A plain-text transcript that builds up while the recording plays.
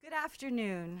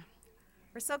afternoon.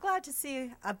 We're so glad to see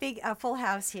a full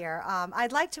house here.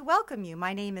 I'd like to welcome you.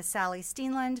 My name is Sally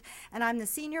Steenland, and I'm the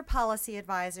Senior Policy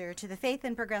Advisor to the Faith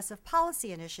and Progressive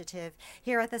Policy Initiative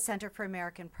here at the Center for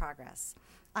American Progress.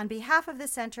 On behalf of the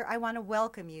Center, I want to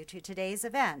welcome you to today's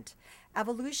event,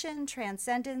 Evolution,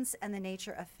 Transcendence, and the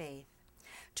Nature of Faith.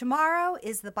 Tomorrow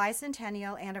is the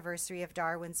bicentennial anniversary of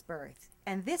Darwin's birth,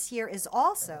 and this year is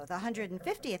also the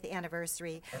 150th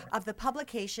anniversary of the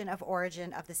publication of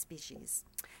Origin of the Species.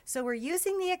 So we're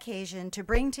using the occasion to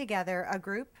bring together a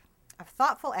group of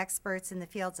thoughtful experts in the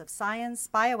fields of science,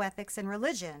 bioethics, and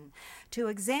religion to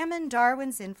examine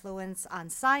Darwin's influence on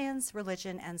science,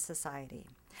 religion, and society.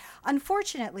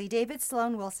 Unfortunately, David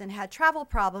Sloan Wilson had travel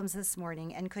problems this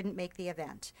morning and couldn't make the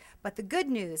event. But the good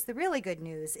news, the really good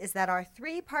news, is that our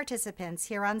three participants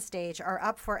here on stage are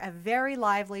up for a very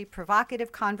lively,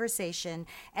 provocative conversation,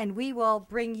 and we will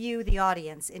bring you, the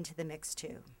audience, into the mix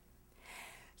too.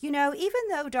 You know, even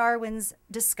though Darwin's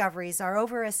discoveries are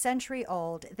over a century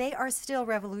old, they are still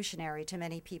revolutionary to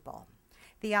many people.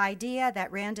 The idea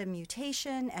that random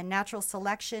mutation and natural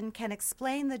selection can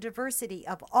explain the diversity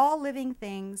of all living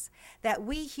things, that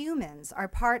we humans are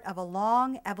part of a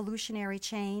long evolutionary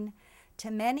chain, to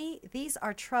many, these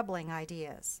are troubling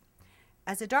ideas.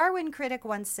 As a Darwin critic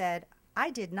once said,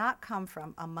 "I did not come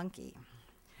from a monkey."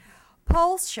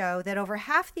 Polls show that over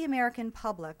half the American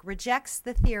public rejects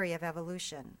the theory of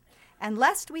evolution. And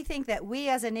lest we think that we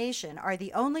as a nation are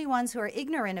the only ones who are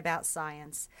ignorant about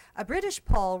science, a British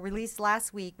poll released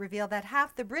last week revealed that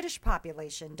half the British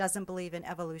population doesn't believe in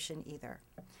evolution either.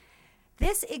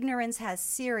 This ignorance has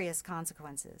serious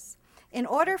consequences. In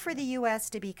order for the U.S.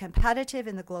 to be competitive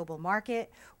in the global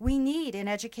market, we need an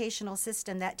educational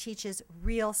system that teaches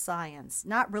real science,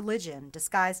 not religion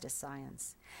disguised as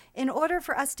science. In order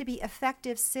for us to be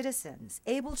effective citizens,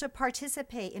 able to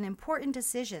participate in important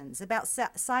decisions about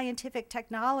scientific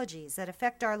technologies that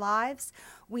affect our lives,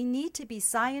 we need to be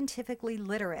scientifically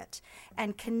literate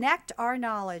and connect our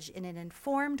knowledge in an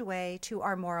informed way to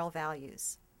our moral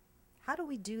values. How do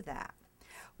we do that?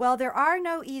 Well, there are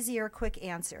no easy or quick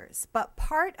answers, but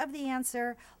part of the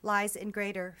answer lies in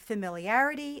greater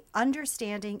familiarity,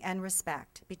 understanding, and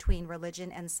respect between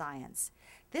religion and science.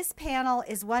 This panel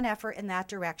is one effort in that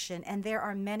direction, and there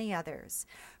are many others.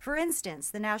 For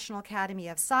instance, the National Academy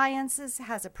of Sciences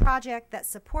has a project that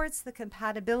supports the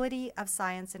compatibility of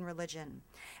science and religion.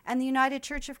 And the United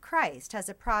Church of Christ has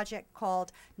a project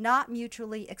called Not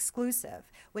Mutually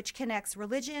Exclusive, which connects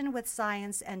religion with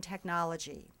science and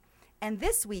technology. And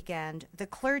this weekend, the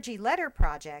Clergy Letter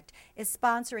Project is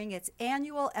sponsoring its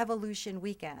annual Evolution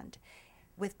Weekend,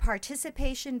 with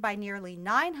participation by nearly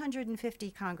 950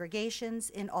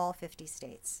 congregations in all 50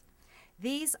 states.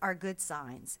 These are good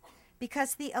signs,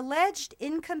 because the alleged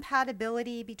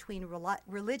incompatibility between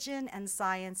religion and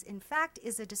science, in fact,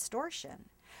 is a distortion.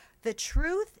 The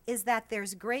truth is that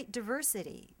there's great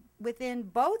diversity within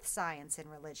both science and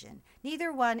religion.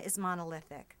 Neither one is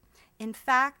monolithic. In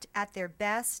fact, at their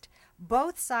best,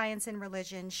 both science and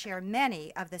religion share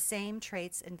many of the same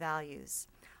traits and values: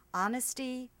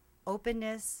 honesty,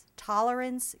 openness,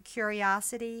 tolerance,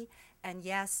 curiosity, and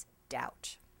yes,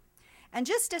 doubt. And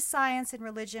just as science and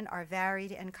religion are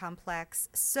varied and complex,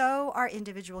 so are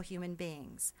individual human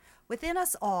beings. Within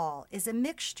us all is a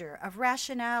mixture of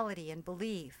rationality and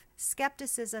belief,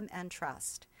 skepticism and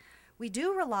trust. We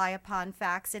do rely upon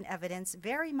facts and evidence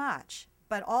very much,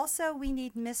 but also we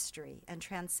need mystery and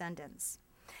transcendence.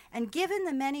 And given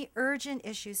the many urgent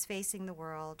issues facing the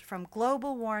world, from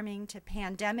global warming to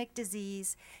pandemic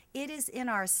disease, it is in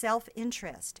our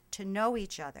self-interest to know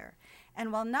each other,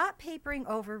 and while not papering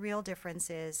over real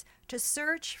differences, to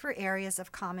search for areas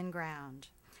of common ground.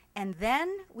 And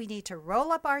then we need to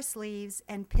roll up our sleeves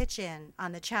and pitch in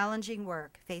on the challenging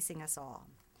work facing us all.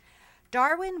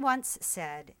 Darwin once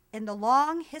said, "In the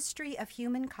long history of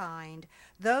humankind,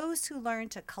 those who learn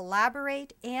to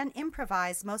collaborate and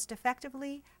improvise most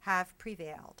effectively have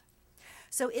prevailed."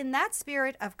 So in that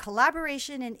spirit of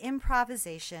collaboration and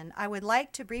improvisation, I would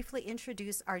like to briefly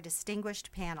introduce our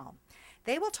distinguished panel.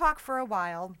 They will talk for a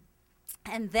while,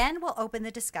 and then we'll open the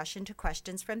discussion to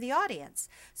questions from the audience.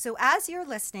 So as you're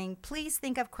listening, please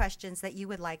think of questions that you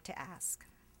would like to ask.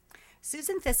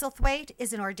 Susan Thistlethwaite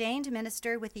is an ordained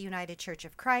minister with the United Church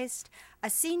of Christ,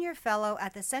 a senior fellow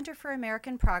at the Center for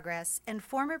American Progress, and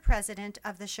former president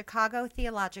of the Chicago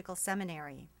Theological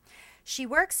Seminary. She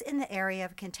works in the area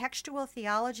of contextual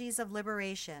theologies of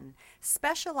liberation,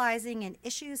 specializing in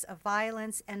issues of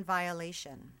violence and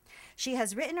violation. She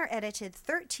has written or edited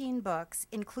 13 books,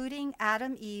 including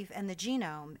Adam, Eve, and the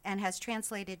Genome, and has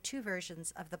translated 2 versions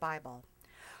of the Bible.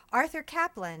 Arthur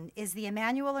Caplan is the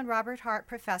Emanuel and Robert Hart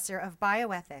Professor of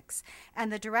Bioethics and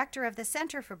the Director of the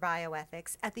Center for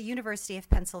Bioethics at the University of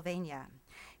Pennsylvania.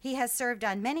 He has served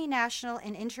on many national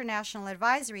and international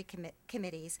advisory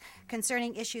committees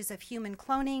concerning issues of human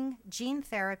cloning, gene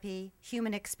therapy,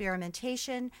 human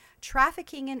experimentation,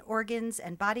 trafficking in organs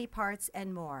and body parts,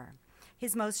 and more.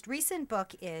 His most recent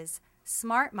book is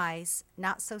Smart Mice,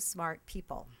 Not So Smart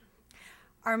People.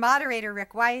 Our moderator,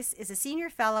 Rick Weiss, is a senior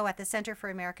fellow at the Center for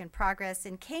American Progress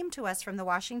and came to us from the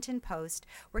Washington Post,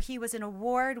 where he was an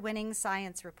award-winning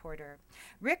science reporter.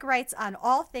 Rick writes on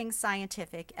all things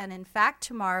scientific, and in fact,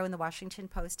 tomorrow in the Washington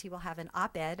Post, he will have an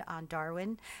op-ed on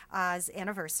Darwin's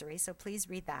anniversary, so please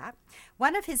read that.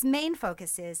 One of his main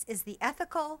focuses is the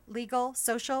ethical, legal,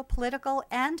 social, political,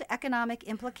 and economic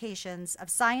implications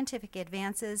of scientific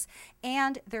advances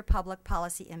and their public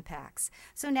policy impacts.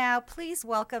 So now, please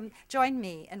join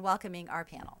me in welcoming our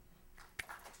panel.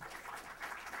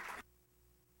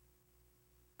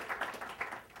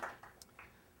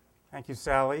 Thank you,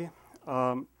 Sally.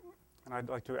 And I'd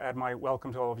like to add my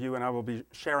welcome to all of you, and I will be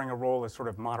sharing a role as sort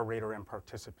of moderator and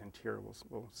participant here.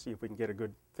 We'll see if we can get a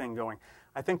good thing going.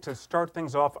 I think to start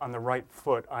things off on the right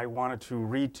foot, I wanted to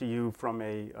read to you from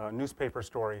a newspaper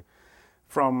story,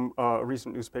 from a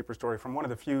recent newspaper story from one of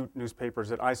the few newspapers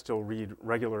that I still read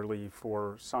regularly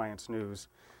for science news.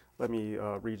 Let me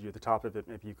read you the top of it.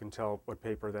 Maybe you can tell what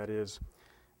paper that is.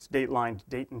 It's datelined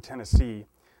Dayton, Tennessee.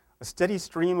 A steady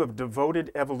stream of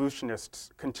devoted evolutionists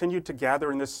continued to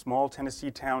gather in this small Tennessee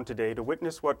town today to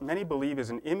witness what many believe is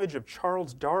an image of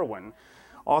Charles Darwin,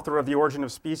 author of The Origin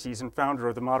of Species and founder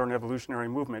of the modern evolutionary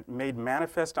movement, made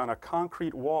manifest on a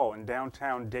concrete wall in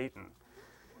downtown Dayton.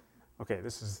 Okay,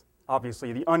 this is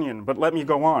obviously The Onion, but let me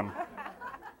go on.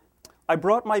 I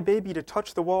brought my baby to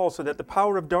touch the wall so that the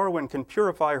power of Darwin can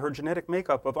purify her genetic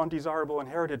makeup of undesirable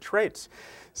inherited traits,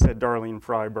 said Darlene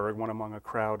Freiberg, one among a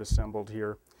crowd assembled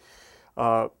here.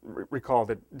 Recall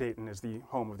that Dayton is the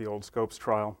home of the old Scopes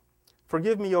trial.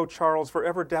 Forgive me, O Charles, for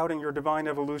ever doubting your divine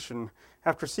evolution.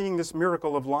 After seeing this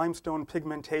miracle of limestone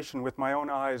pigmentation with my own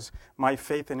eyes, my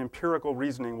faith in empirical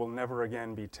reasoning will never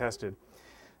again be tested.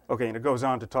 Okay, and it goes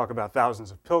on to talk about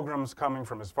thousands of pilgrims coming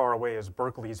from as far away as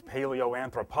Berkeley's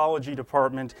paleoanthropology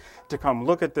department to come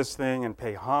look at this thing and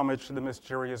pay homage to the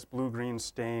mysterious blue-green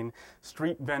stain.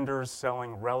 Street vendors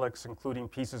selling relics, including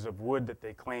pieces of wood that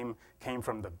they claim came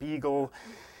from the Beagle.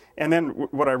 And then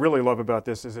what I really love about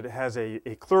this is it has a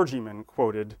clergyman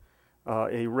quoted,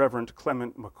 a Reverend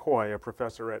Clement McCoy, a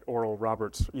professor at Oral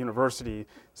Roberts University,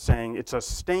 saying, "It's a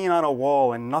stain on a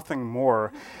wall and nothing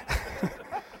more."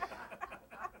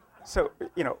 So,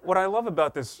 what I love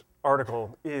about this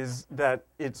article is that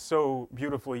it so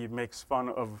beautifully makes fun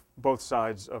of both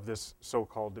sides of this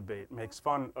so-called debate. Makes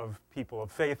fun of people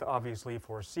of faith, obviously,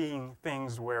 for seeing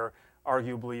things where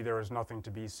arguably there is nothing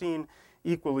to be seen.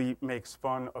 Equally makes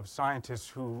fun of scientists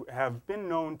who have been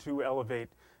known to elevate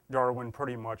Darwin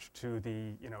pretty much to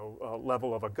the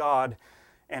level of a god.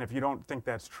 And if you don't think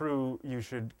that's true, you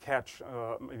should catch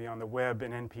maybe on the web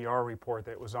an NPR report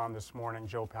that was on this morning,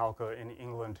 Joe Palca in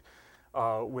England,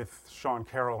 with Sean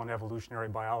Carroll, an evolutionary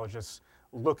biologist,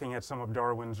 looking at some of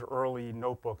Darwin's early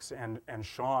notebooks, and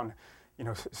Sean,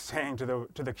 saying to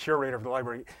the curator of the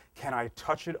library, "Can I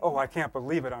touch it? Oh, I can't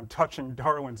believe it! I'm touching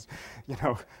Darwin's,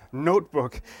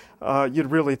 notebook."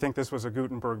 You'd really think this was a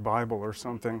Gutenberg Bible or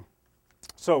something.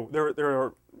 So there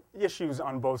are issues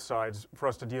on both sides for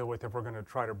us to deal with if we're going to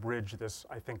try to bridge this,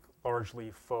 I think, largely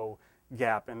faux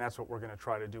gap, and that's what we're going to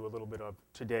try to do a little bit of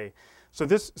today. So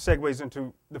this segues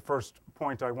into the first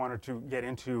point I wanted to get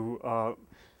into,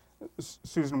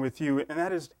 Susan, with you, and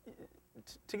that is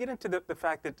to get into the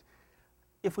fact that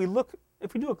if we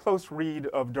do a close read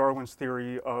of Darwin's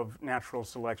theory of natural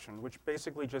selection, which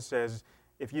basically just says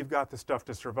if you've got the stuff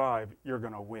to survive, you're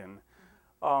going to win.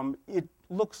 It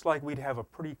looks like we'd have a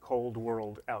pretty cold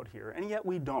world out here, and yet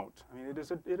we don't. I mean,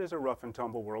 it is a rough and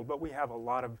tumble world, but we have a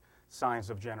lot of signs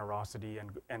of generosity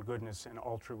and goodness and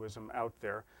altruism out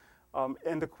there.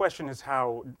 And the question is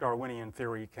how Darwinian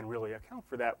theory can really account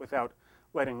for that without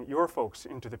letting your folks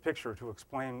into the picture to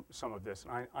explain some of this.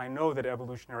 And I know that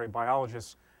evolutionary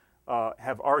biologists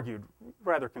have argued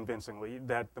rather convincingly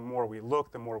that the more we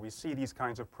look, the more we see these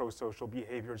kinds of pro-social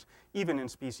behaviors, even in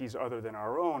species other than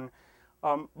our own.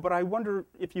 But I wonder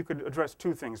if you could address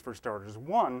two things for starters.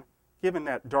 One, given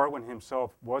that Darwin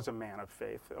himself was a man of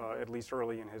faith, at least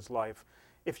early in his life,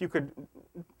 if you could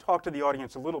talk to the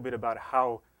audience a little bit about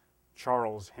how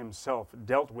Charles himself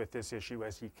dealt with this issue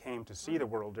as he came to see the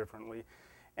world differently.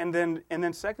 And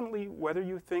then secondly, whether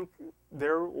you think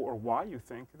or why you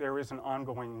think there is an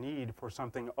ongoing need for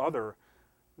something other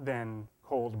than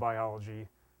cold biology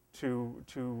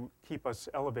to keep us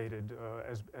elevated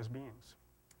as beings.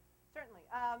 Certainly.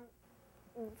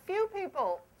 Few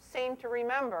people seem to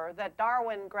remember that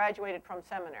Darwin graduated from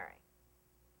seminary.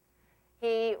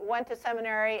 He went to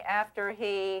seminary after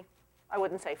he, I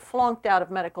wouldn't say flunked out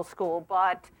of medical school,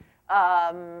 but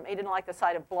he didn't like the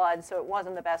sight of blood, so it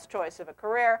wasn't the best choice of a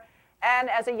career. And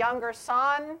as a younger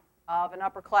son of an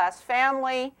upper-class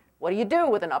family, what do you do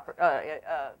with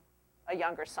a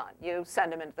younger son? You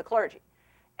send him into the clergy.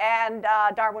 And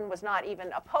Darwin was not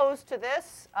even opposed to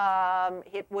this.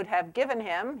 It would have given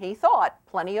him, he thought,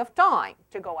 plenty of time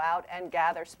to go out and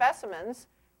gather specimens,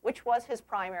 which was his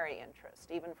primary interest,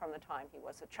 even from the time he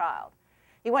was a child.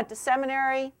 He went to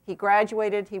seminary, he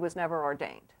graduated, he was never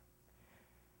ordained.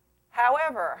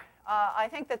 However, I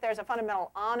think that there's a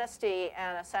fundamental honesty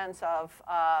and a sense of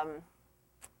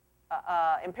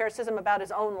empiricism about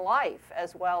his own life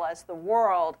as well as the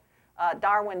world.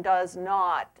 Darwin does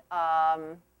not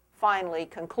finally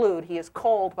conclude he is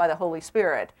called by the Holy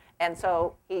Spirit, and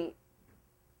so he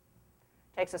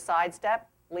takes a sidestep,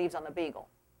 leaves on the Beagle.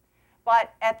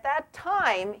 But at that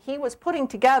time, he was putting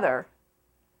together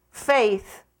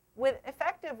faith with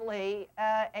effectively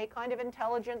a kind of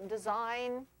intelligent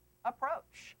design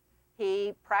approach.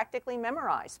 He practically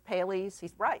memorized Paley's, he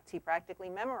practically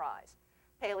memorized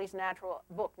Paley's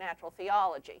book, Natural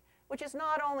Theology, which is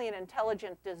not only an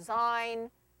intelligent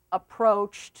design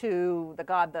approach to the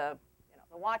God, the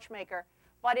watchmaker,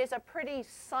 but is a pretty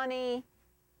sunny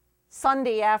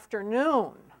Sunday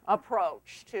afternoon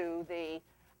approach to the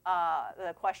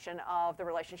question of the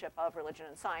relationship of religion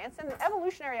and science. And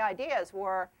evolutionary ideas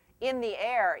were in the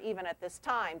air even at this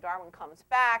time. Darwin comes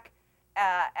back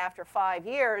after 5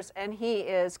 years, and he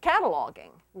is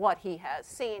cataloging what he has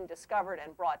seen, discovered,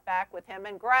 and brought back with him.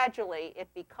 And gradually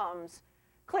it becomes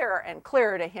clearer and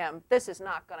clearer to him this is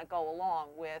not going to go along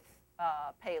with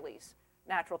Paley's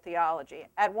natural theology.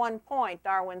 At one point,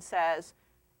 Darwin says,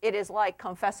 it is like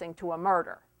confessing to a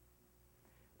murder.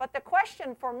 But the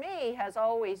question for me has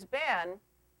always been,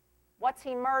 what's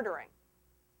he murdering?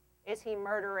 Is he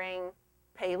murdering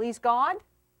Paley's God,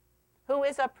 who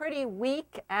is a pretty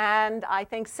weak and, I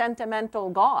think, sentimental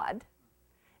God?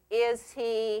 Is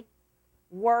he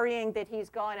worrying that he's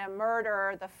going to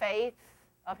murder the faith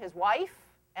of his wife,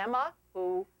 Emma,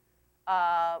 who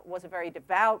was a very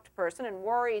devout person, and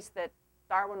worries that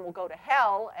Darwin will go to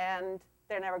hell and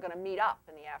they're never going to meet up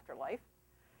in the afterlife?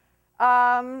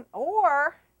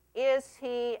 Or is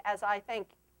he, as I think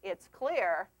it's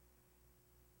clear,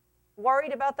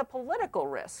 worried about the political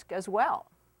risk as well?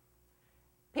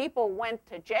 People went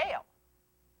to jail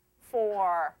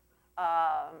for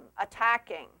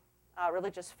attacking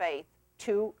religious faith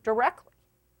too directly.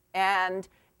 And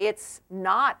it's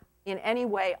not in any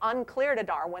way unclear to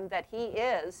Darwin that he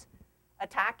is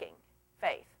attacking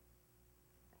faith.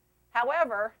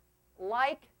 However,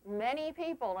 like many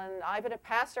people, and I've been a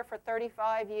pastor for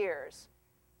 35 years,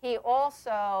 he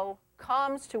also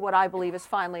comes to what I believe is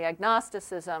finally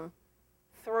agnosticism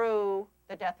through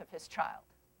the death of his child.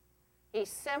 He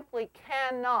simply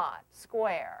cannot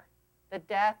square the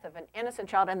death of an innocent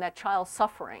child and that child's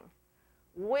suffering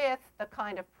with the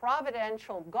kind of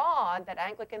providential God that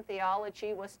Anglican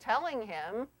theology was telling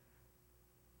him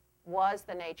was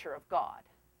the nature of God.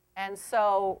 And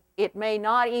so it may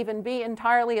not even be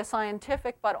entirely a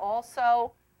scientific, but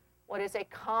also what is a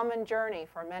common journey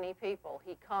for many people.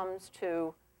 He comes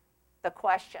to the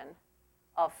question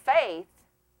of faith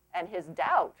and his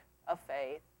doubt of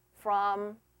faith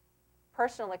from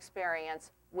personal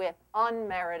experience with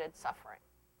unmerited suffering.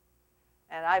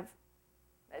 And I've,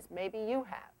 as maybe you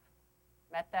have,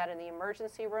 met that in the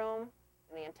emergency room,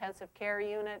 in the intensive care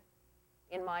unit,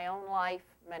 in my own life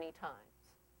many times.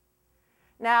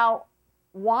 Now,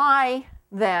 why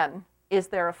then is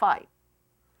there a fight?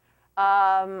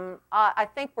 I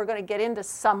think we're going to get into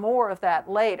some more of that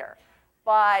later.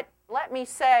 But let me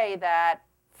say that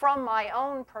from my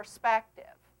own perspective,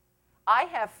 I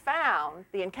have found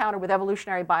the encounter with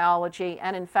evolutionary biology,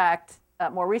 and in fact,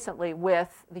 more recently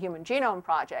with the Human Genome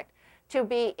Project, to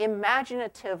be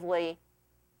imaginatively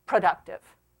productive.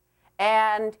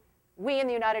 And we in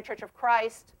the United Church of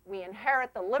Christ, we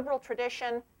inherit the liberal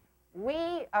tradition.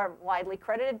 We are widely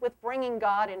credited with bringing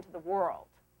God into the world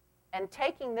and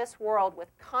taking this world with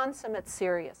consummate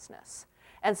seriousness.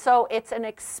 And so it's an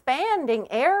expanding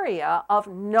area of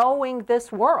knowing this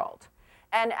world.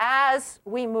 And as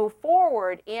we move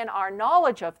forward in our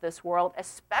knowledge of this world,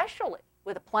 especially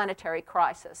with a planetary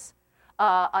crisis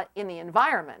in the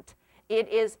environment, it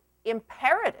is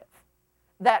imperative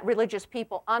that religious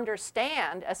people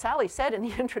understand, as Sally said in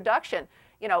the introduction,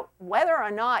 whether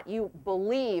or not you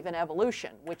believe in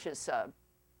evolution, which is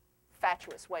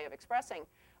fatuous way of expressing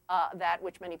that,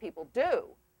 which many people do.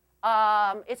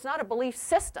 It's not a belief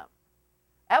system.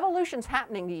 Evolution's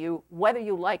happening to you whether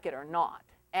you like it or not.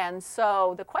 And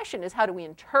so the question is, how do we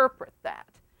interpret that?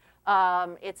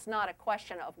 It's not a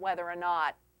question of whether or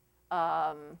not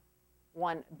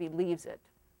one believes it.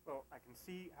 Well, I can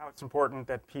see how it's important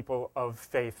that people of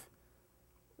faith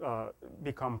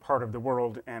become part of the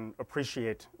world and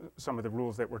appreciate some of the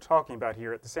rules that we're talking about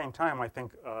here. At the same time, I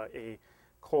think a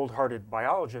cold-hearted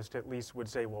biologist at least would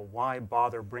say, well, why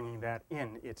bother bringing that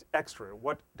in? It's extra.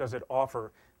 What does it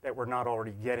offer that we're not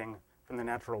already getting from the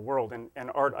natural world?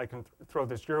 And Art, I can throw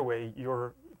this your way.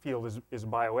 Your field is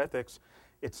bioethics.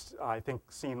 It's, I think,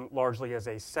 seen largely as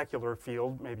a secular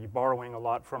field, maybe borrowing a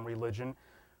lot from religion.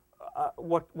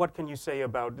 What can you say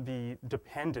about the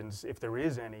dependence, if there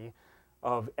is any,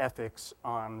 of ethics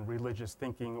on religious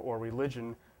thinking or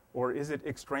religion? Or is it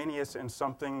extraneous and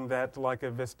something that, like a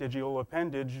vestigial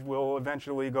appendage, will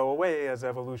eventually go away as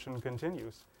evolution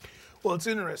continues? Well, it's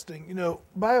interesting. You know,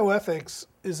 bioethics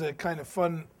is a kind of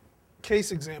fun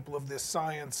case example of this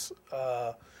science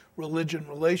religion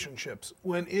relationships.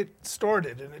 When it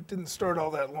started, and it didn't start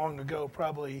all that long ago,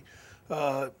 probably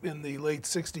in the late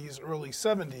 60s, early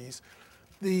 70s,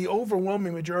 the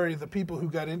overwhelming majority of the people who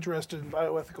got interested in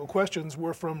bioethical questions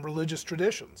were from religious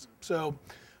traditions. So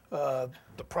the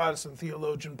Protestant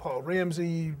theologian Paul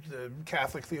Ramsey, the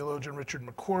Catholic theologian Richard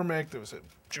McCormick, there was a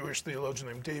Jewish theologian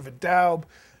named David Daub,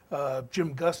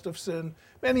 Jim Gustafson,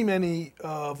 many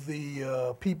of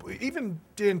the people, even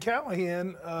Dan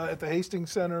Callahan at the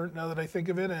Hastings Center, now that I think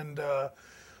of it, and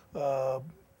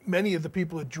many of the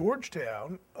people at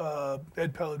Georgetown,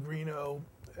 Ed Pellegrino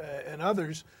and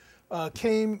others,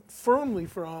 came firmly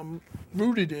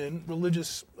rooted in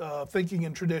religious thinking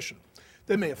and tradition.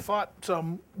 They may have fought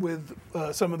some with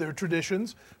some of their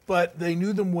traditions, but they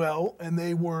knew them well, and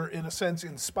they were, in a sense,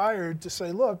 inspired to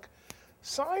say, look,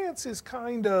 science is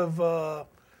kind of,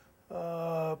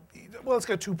 well, it's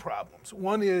got two problems.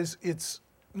 One is it's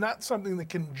not something that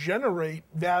can generate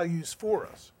values for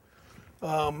us.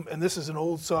 And this is an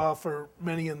old saw for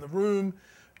many in the room.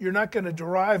 You're not going to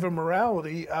derive a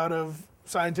morality out of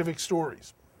scientific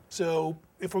stories. So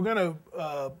if we're going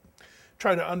to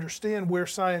try to understand where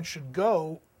science should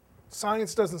go,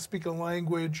 science doesn't speak a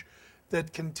language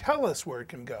that can tell us where it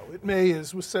can go. It may,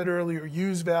 as was said earlier,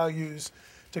 use values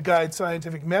to guide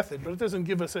scientific method, but it doesn't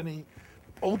give us any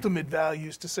ultimate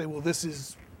values to say, well, this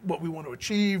is what we want to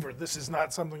achieve, or this is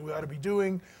not something we ought to be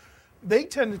doing. They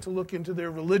tended to look into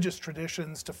their religious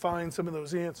traditions to find some of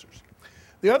those answers.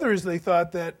 The other is they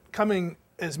thought that coming,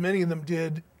 as many of them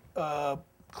did,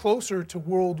 closer to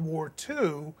World War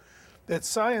II, that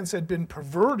science had been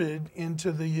perverted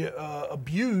into the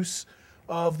abuse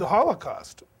of the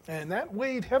Holocaust. And that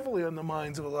weighed heavily on the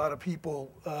minds of a lot of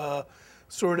people,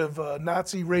 sort of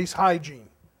Nazi race hygiene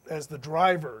as the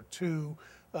driver to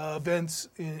events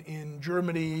in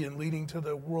Germany and leading to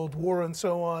the World War and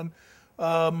so on,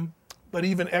 but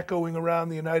even echoing around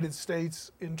the United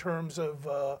States in terms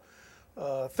of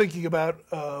thinking about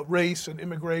race and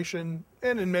immigration,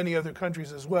 and in many other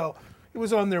countries as well. It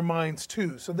was on their minds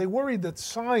too. So they worried that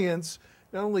science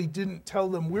not only didn't tell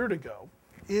them where to go,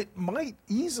 it might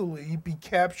easily be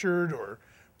captured or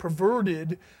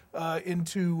perverted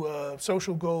into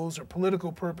social goals or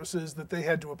political purposes that they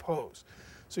had to oppose.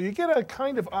 So you get a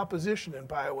kind of opposition in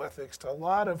bioethics to a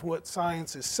lot of what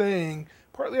science is saying,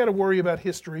 partly out of worry about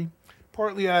history,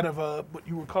 partly out of what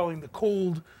you were calling the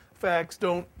cold facts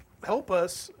don't help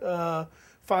us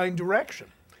find direction.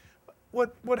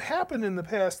 What happened in the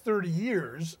past 30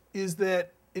 years is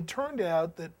that it turned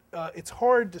out that it's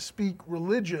hard to speak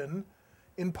religion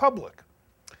in public.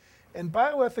 And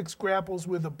bioethics grapples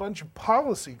with a bunch of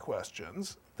policy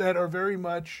questions that are very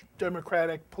much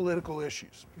democratic political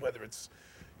issues, whether it's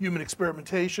human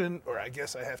experimentation, or I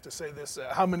guess I have to say this,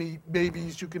 how many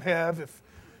babies you can have if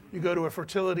you go to a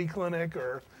fertility clinic,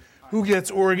 or who gets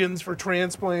organs for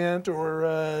transplant,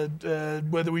 or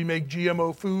whether we make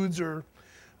GMO foods, or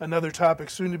another topic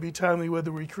soon to be timely,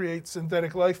 whether we create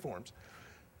synthetic life forms.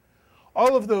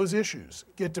 All of those issues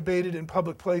get debated in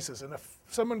public places, and if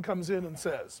someone comes in and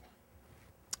says,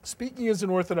 speaking as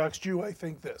an Orthodox Jew, I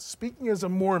think this. Speaking as a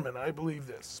Mormon, I believe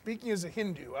this. Speaking as a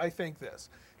Hindu, I think this.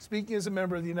 Speaking as a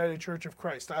member of the United Church of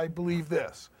Christ, I believe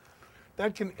this.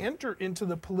 That can enter into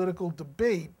the political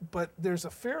debate, but there's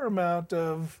a fair amount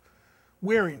of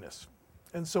wariness.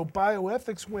 And so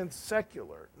bioethics went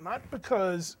secular, not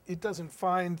because it doesn't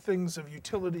find things of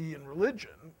utility in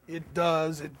religion. It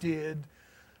does, it did.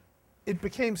 It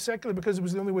became secular because it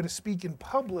was the only way to speak in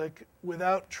public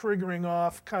without triggering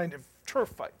off kind of turf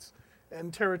fights.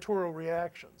 and territorial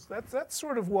reactions. That's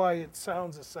sort of why it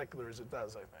sounds as secular as it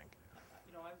does, I think.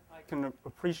 You know, I can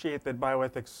appreciate that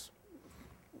bioethics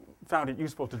found it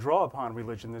useful to draw upon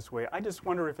religion this way. I just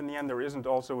wonder if in the end there isn't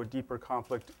also a deeper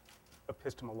conflict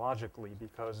epistemologically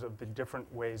because of the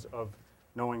different ways of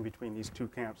knowing between these two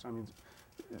camps. I mean,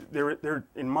 there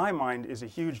in my mind is a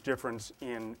huge difference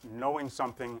in knowing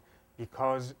something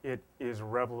because it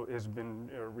has been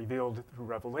revealed through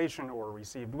revelation or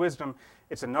received wisdom.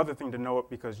 It's another thing to know it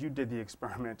because you did the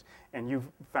experiment and you've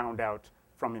found out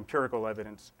from empirical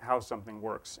evidence how something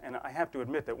works. And I have to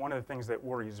admit that one of the things that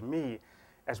worries me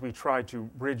as we try to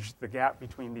bridge the gap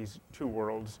between these two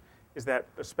worlds is that,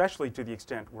 especially to the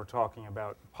extent we're talking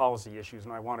about policy issues,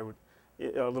 and I want to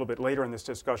a little bit later in this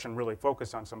discussion really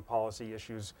focus on some policy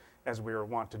issues as we are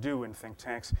wont to do in think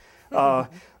tanks.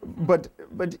 But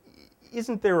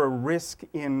isn't there a risk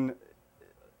in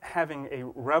having a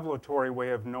revelatory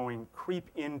way of knowing creep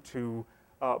into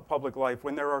public life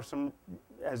when there are some,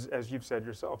 as you've said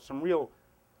yourself, some real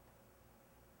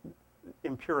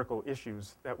empirical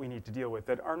issues that we need to deal with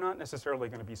that are not necessarily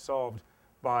going to be solved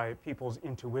by people's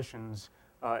intuitions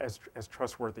as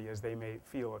trustworthy as they may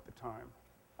feel at the time?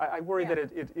 I worry that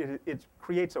it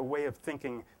creates a way of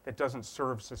thinking that doesn't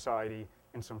serve society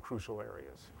in some crucial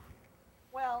areas.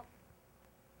 Well,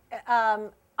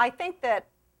 I think that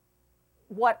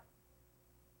what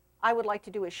I would like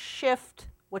to do is shift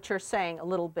what you're saying a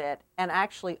little bit and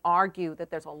actually argue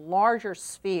that there's a larger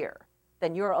sphere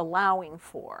than you're allowing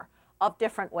for of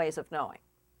different ways of knowing,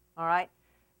 all right?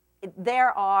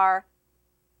 There are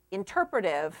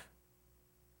interpretive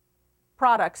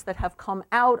products that have come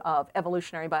out of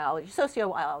evolutionary biology,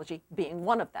 sociobiology being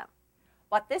one of them.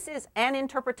 But this is an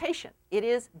interpretation. It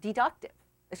is deductive.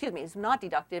 Excuse me, it's not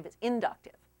deductive, it's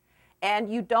inductive.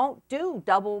 And you don't do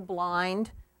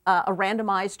double-blind,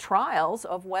 randomized trials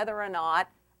of whether or not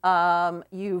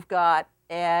you've got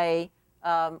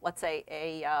let's say,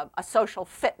 a social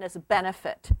fitness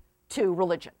benefit to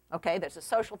religion. Okay, there's a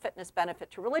social fitness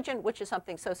benefit to religion, which is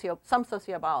something some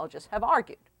sociobiologists have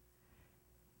argued.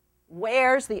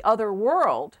 Where's the other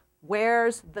world?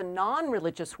 Where's the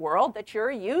non-religious world that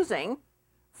you're using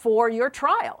for your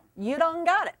trial? You don't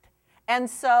got it. And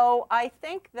so I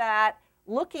think that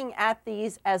looking at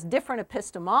these as different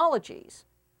epistemologies,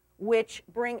 which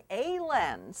bring a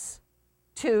lens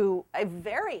to a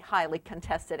very highly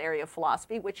contested area of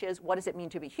philosophy, which is what does it mean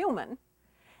to be human?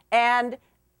 And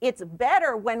it's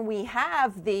better when we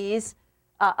have these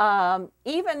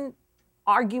even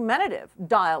argumentative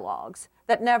dialogues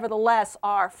that nevertheless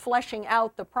are fleshing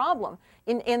out the problem.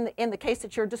 In the case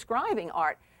that you're describing,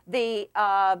 Art, the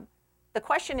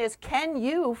question is, can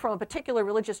you, from a particular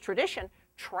religious tradition,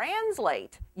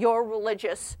 translate your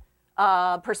religious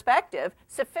perspective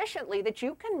sufficiently that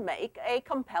you can make a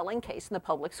compelling case in the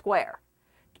public square?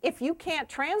 If you can't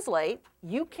translate,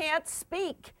 you can't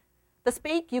speak the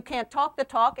speak, you can't talk the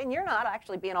talk, and you're not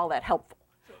actually being all that helpful.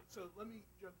 So let me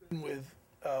jump in with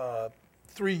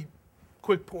 3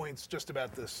 quick points just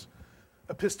about this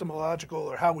epistemological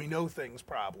or how we know things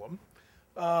problem.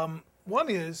 One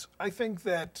is, I think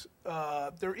that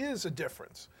there is a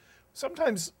difference.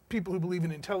 Sometimes people who believe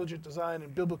in intelligent design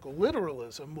and biblical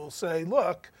literalism will say,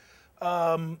 look,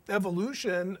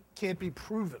 evolution can't be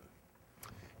proven.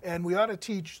 And we ought to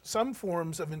teach some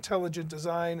forms of intelligent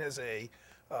design as a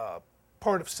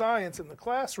part of science in the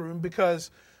classroom because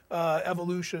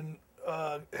evolution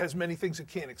has many things it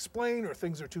can't explain or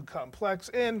things are too complex,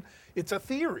 and it's a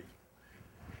theory.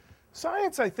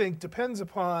 Science, I think, depends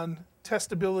upon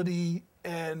testability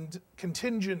and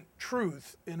contingent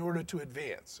truth in order to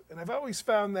advance. And I've always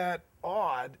found that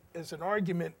odd as an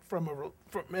argument from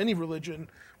any religion,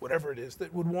 whatever it is,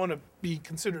 that would want to be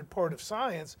considered part of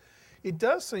science. It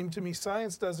does seem to me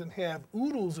science doesn't have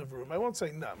oodles of room. I won't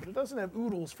say none, but it doesn't have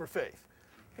oodles for faith.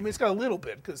 I mean, it's got a little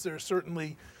bit because there's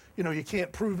certainly, you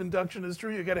can't prove induction is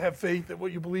true. You got to have faith that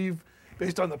what you believe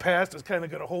based on the past is kind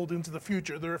of going to hold into the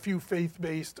future. There are a few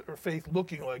faith-based or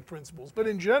faith-looking like principles, but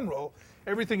in general,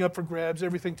 everything up for grabs,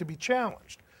 everything to be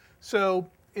challenged. So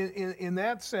in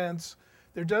that sense,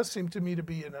 there does seem to me to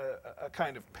be a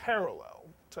kind of parallel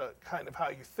to kind of how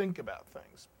you think about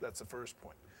things. That's the first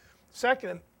point.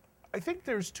 Second, I think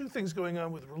there's 2 things going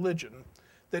on with religion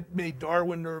that made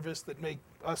Darwin nervous, that make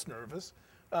us nervous.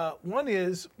 One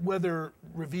is whether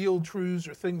revealed truths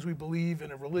or things we believe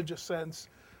in a religious sense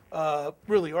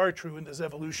really are true, and does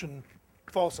evolution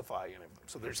falsify any of them?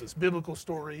 So there's this biblical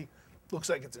story, looks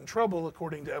like it's in trouble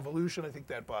according to evolution. I think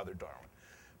that bothered Darwin.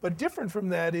 But different from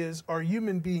that is, are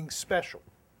human beings special?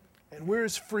 And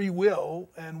where's free will,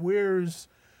 and where's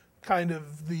kind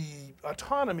of the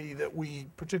autonomy that we,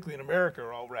 particularly in America,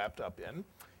 are all wrapped up in?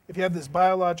 if you have this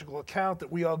biological account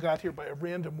that we all got here by a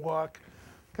random walk,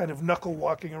 kind of knuckle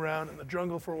walking around in the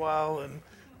jungle for a while, and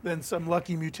then some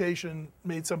lucky mutation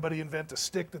made somebody invent a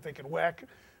stick that they could whack,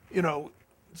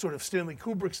 sort of Stanley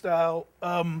Kubrick style,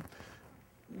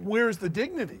 where's the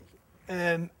dignity?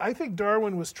 And I think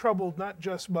Darwin was troubled not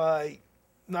just by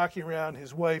knocking around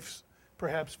his wife's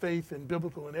perhaps faith in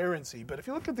biblical inerrancy, but if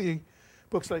you look at the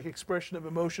books like Expression of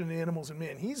Emotion in Animals and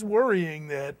Man, he's worrying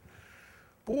that,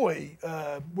 boy,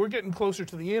 we're getting closer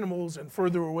to the animals and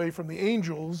further away from the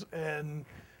angels, and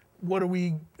what are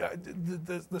we,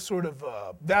 the sort of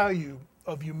value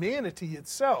of humanity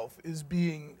itself is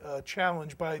being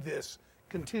challenged by this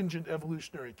contingent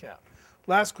evolutionary count.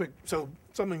 Last quick, so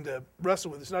something to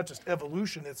wrestle with, it's not just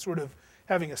evolution, it's sort of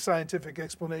having a scientific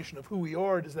explanation of who we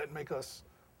are. Does that make us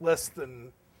less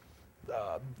than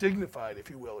dignified, if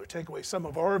you will, or take away some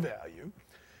of our value?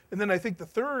 And then I think the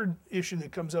third issue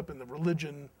that comes up in the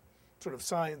religion sort of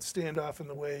science standoff in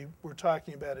the way we're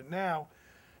talking about it now,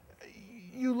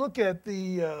 you look at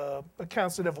the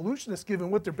accounts that evolutionists give,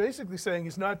 and what they're basically saying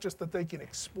is not just that they can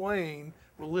explain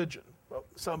religion. Well,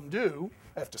 some do.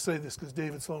 I have to say this because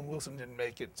David Sloan Wilson didn't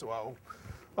make it, so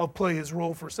I'll play his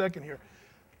role for a second here.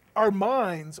 Our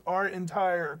minds, our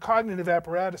entire cognitive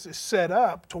apparatus is set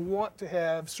up to want to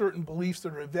have certain beliefs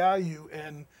that are of value,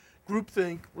 and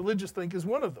groupthink, religious think is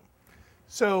one of them.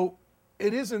 So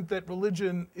it isn't that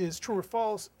religion is true or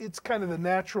false, it's kind of the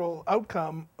natural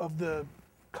outcome of the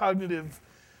cognitive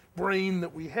brain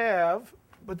that we have,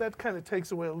 but that kind of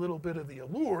takes away a little bit of the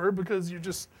allure because you're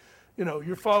just,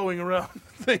 you're following around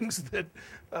things that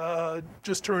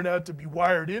just turn out to be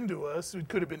wired into us. It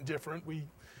could have been different. We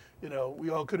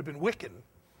all could have been Wiccan.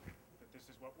 This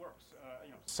is what works.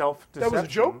 Self-deception. That was a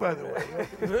joke, by the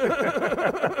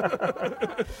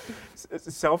way.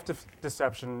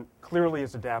 Self-deception clearly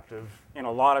is adaptive in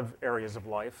a lot of areas of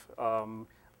life.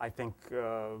 I think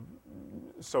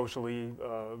socially,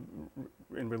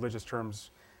 in religious terms,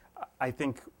 I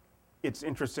think it's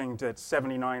interesting that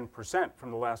 79%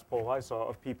 from the last poll I saw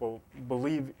of people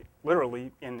believe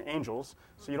literally in angels,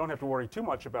 so you don't have to worry too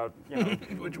much about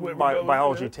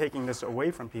biology taking this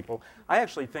away from people. I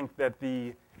actually think that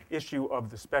the issue of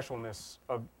the specialness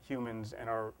of humans and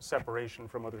our separation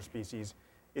from other species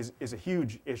is a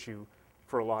huge issue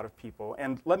for a lot of people.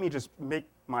 And let me just make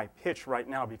my pitch right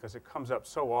now because it comes up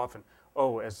so often.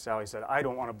 Oh, as Sally said, I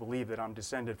don't want to believe that I'm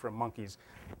descended from monkeys.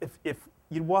 If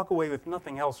you'd walk away with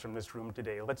nothing else from this room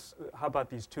today, how about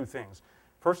these two things?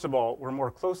 First of all, we're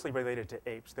more closely related to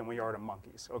apes than we are to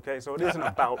monkeys, okay? So it isn't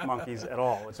about monkeys at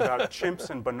all. It's about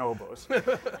chimps and bonobos,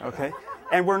 okay?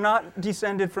 And we're not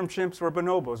descended from chimps or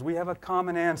bonobos. We have a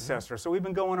common ancestor. So we've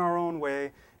been going our own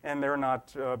way, and they're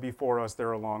not before us,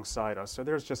 they're alongside us. So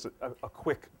there's just a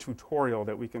quick tutorial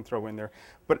that we can throw in there.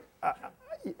 But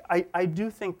I do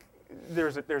think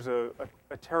there's a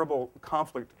terrible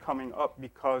conflict coming up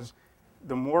because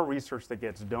the more research that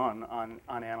gets done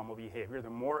on animal behavior, the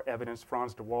more evidence,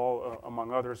 Franz de Waal,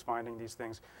 among others, finding these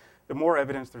things, the more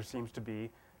evidence there seems to be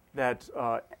that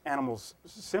animals,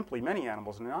 simply many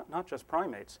animals, not just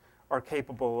primates, are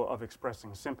capable of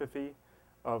expressing sympathy,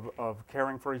 of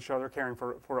caring for each other, caring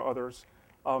for others.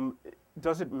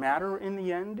 Does it matter in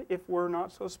the end if we're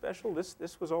not so special?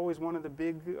 This was always one of the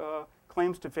big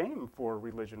claims to fame for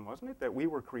religion, wasn't it? That we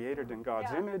were created in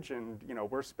God's image and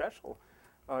we're special.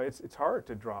 It's hard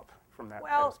to drop from that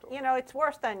pedestal. It's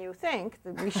worse than you think.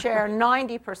 We share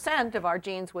 90% of our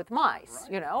genes with mice,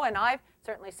 right. And I've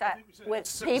certainly sat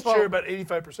with people. Share about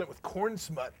 85% with corn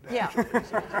smut. Yeah.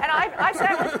 And I've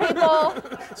sat with people.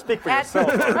 Speak for at yourself.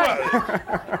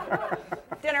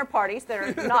 Dinner parties that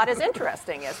are not as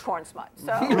interesting as corn smut.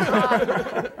 So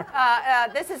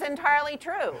this is entirely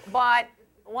true. But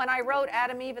when I wrote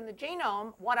Adam, Eve, and the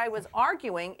Genome, what I was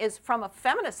arguing is from a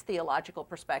feminist theological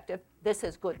perspective, this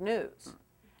is good news.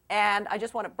 And I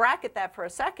just want to bracket that for a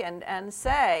second and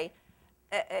say,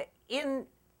 in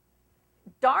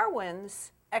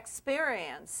Darwin's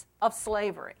experience of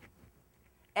slavery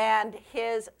and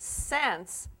his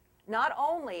sense not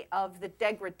only of the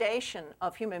degradation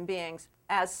of human beings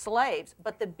as slaves,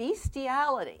 but the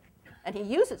bestiality, and he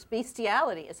uses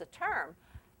bestiality as a term,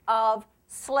 of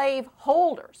slave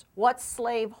holders. What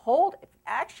slave hold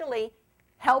actually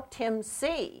helped him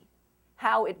see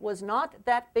how it was not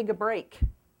that big a break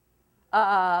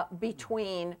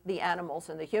between the animals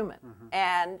and the human. Mm-hmm.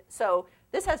 And so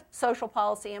this has social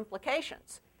policy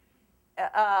implications.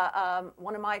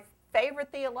 One of my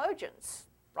favorite theologians,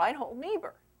 Reinhold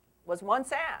Niebuhr, was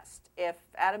once asked if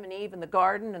Adam and Eve in the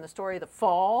garden and the story of the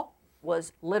fall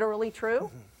was literally true.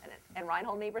 Mm-hmm. And And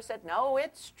Reinhold Niebuhr said, no,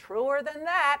 it's truer than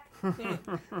that.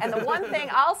 And the one thing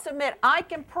I'll submit I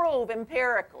can prove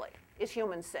empirically is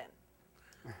human sin.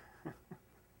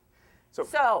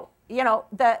 So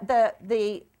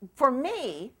for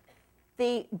me,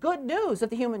 the good news of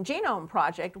the Human Genome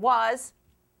Project was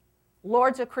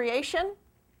Lords of Creation,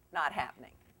 not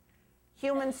happening.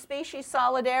 Human species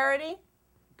solidarity,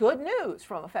 good news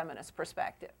from a feminist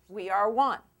perspective. We are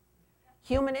one.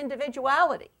 Human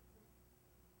individuality.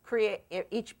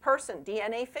 Each person,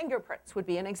 DNA fingerprints would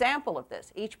be an example of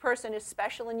this. Each person is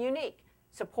special and unique,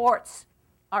 supports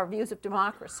our views of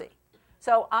democracy.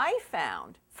 So I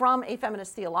found, from a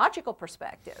feminist theological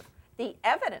perspective, the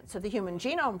evidence of the Human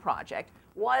Genome Project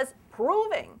was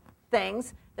proving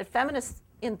things that feminists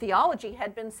in theology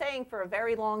had been saying for a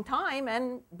very long time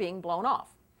and being blown off.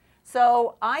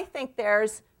 So I think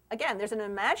there's an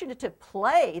imaginative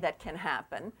play that can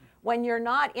happen when you're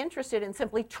not interested in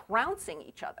simply trouncing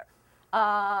each other.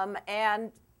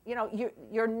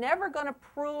 You're never going to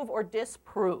prove or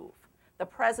disprove the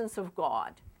presence of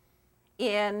God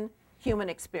in human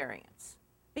experience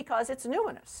because it's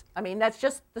numinous. I mean, that's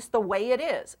just the way it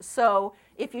is. So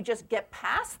if you just get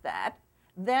past that,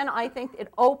 then I think it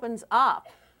opens up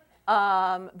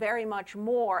very much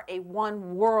more a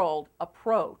one-world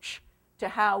approach to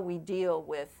how we deal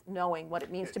with knowing what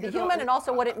it means to be human and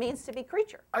also what it means to be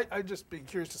creature. I'd just be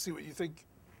curious to see what you think.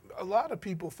 A lot of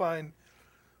people find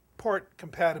part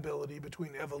compatibility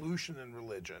between evolution and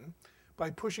religion by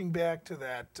pushing back to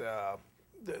that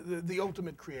the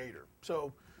ultimate creator.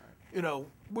 So,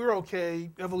 we're okay,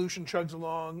 evolution chugs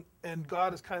along, and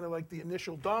God is kind of like the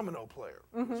initial domino player.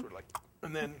 Mm-hmm. Sort of like,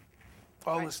 and then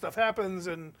all this stuff happens,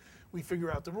 and we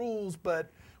figure out the rules,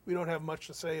 but we don't have much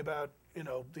to say about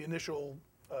the initial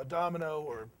domino,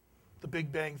 or the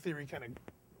Big Bang Theory kind of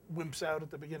wimps out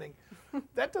at the beginning.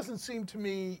 That doesn't seem to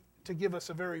me to give us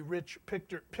a very rich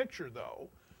picture, though,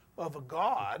 of a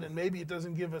God, and maybe it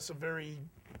doesn't give us a very,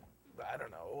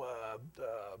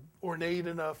 ornate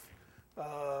enough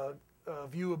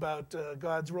view about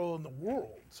God's role in the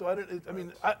world. So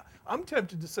I'm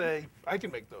tempted to say I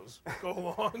can make those go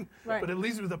along, right. But at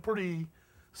least with a pretty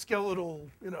skeletal,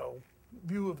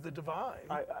 view of the divine.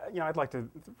 I'd like to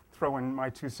throw in my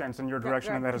 2 cents in your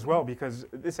direction on that as well, because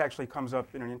this actually comes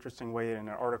up in an interesting way in an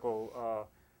article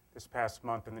this past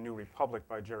month in the New Republic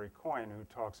by Jerry Coyne, who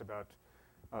talks about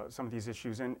some of these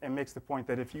issues and makes the point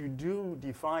that if you do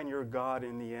define your God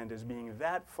in the end as being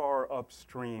that far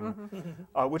upstream,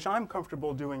 mm-hmm. Which I'm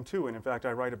comfortable doing too, and in fact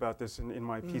I write about this in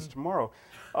my piece tomorrow,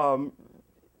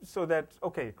 so that,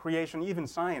 creation, even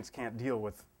science can't deal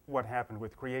with what happened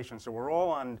with creation, so we're all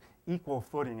on equal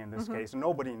footing in this mm-hmm. case.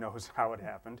 Nobody knows how it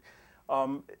happened.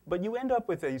 But you end up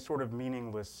with a sort of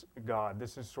meaningless God.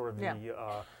 This is sort of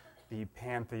the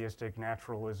pantheistic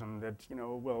naturalism that,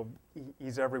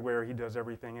 he's everywhere, he does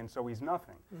everything, and so he's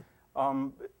nothing.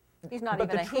 He's not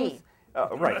even a he.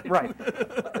 Right.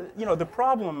 The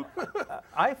problem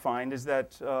I find is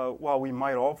that while we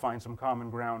might all find some common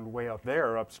ground way up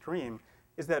there, upstream,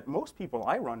 is that most people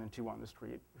I run into on the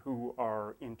street who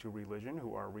are into religion,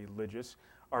 who are religious,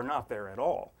 are not there at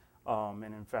all. And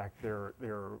in fact,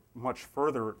 they're much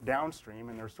further downstream,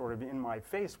 and they're sort of in my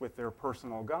face with their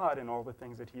personal God and all the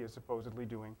things that he is supposedly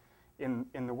doing in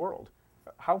the world.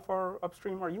 How far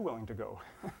upstream are you willing to go?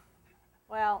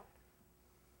 Well,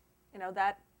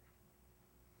 that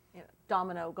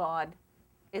domino God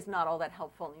is not all that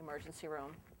helpful in the emergency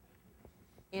room.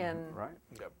 Right.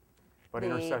 Yep. But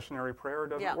intercessionary prayer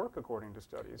doesn't work according to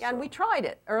studies. Yeah, and we tried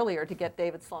it earlier to get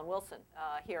David Sloan Wilson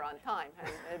here on time.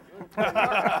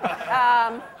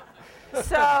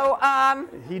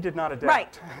 He did not adapt.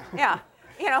 Right. Yeah.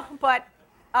 But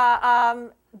I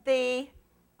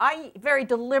very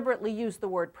deliberately use the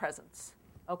word presence.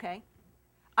 Okay.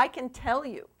 I can tell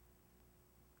you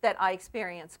that I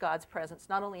experience God's presence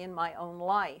not only in my own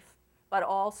life, but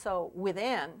also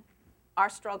within our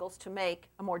struggles to make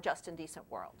a more just and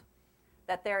decent world.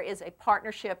 That there is a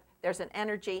partnership, there's an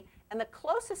energy, and the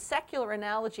closest secular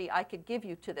analogy I could give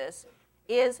you to this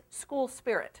is school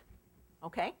spirit,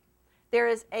 okay? There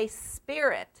is a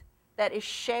spirit that is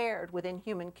shared within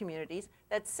human communities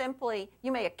that simply,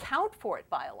 you may account for it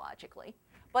biologically,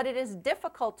 but it is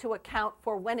difficult to account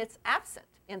for when it's absent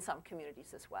in some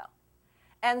communities as well.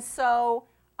 And so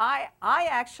I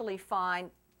actually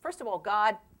find, first of all,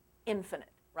 God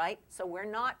infinite, right? So we're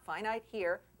not finite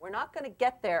here. We're not going to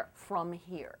get there from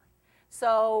here.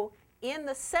 So in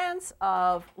the sense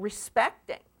of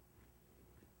respecting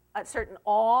a certain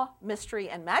awe, mystery,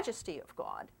 and majesty of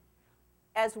God,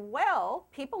 as well,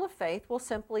 people of faith will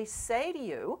simply say to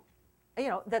you,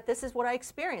 that this is what I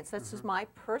experience. This is my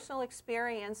personal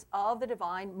experience of the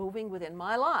divine moving within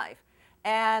my life.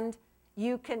 And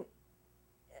you can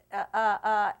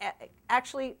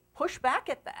actually push back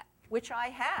at that, which I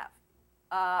have.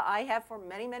 I have for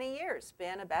many, many years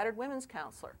been a battered women's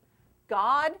counselor.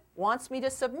 God wants me to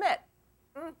submit.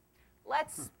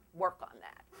 Let's work on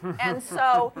that. And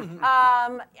so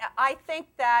I think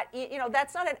that,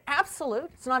 that's not an absolute.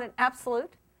 It's not an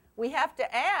absolute. We have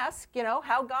to ask,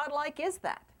 how godlike is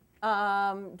that?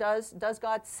 Does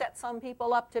God set some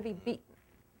people up to be beaten?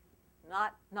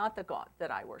 Not the God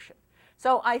that I worship.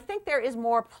 So I think there is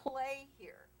more play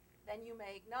here than you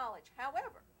may acknowledge.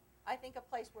 However, I think a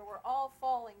place where we're all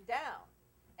falling down,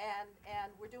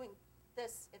 and we're doing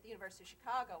this at the University of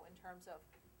Chicago in terms of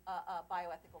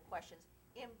bioethical questions,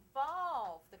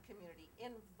 involve the community,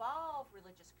 involve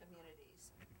religious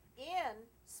communities in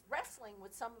wrestling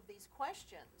with some of these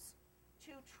questions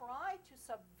to try to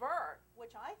subvert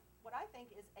what I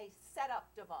think is a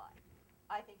set-up divide.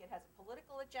 I think it has a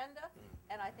political agenda,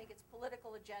 and I think its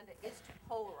political agenda is to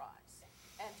polarize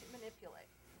and to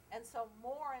manipulate. And so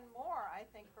more and more, I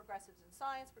think progressives in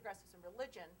science, progressives in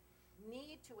religion,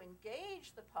 need to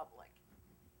engage the public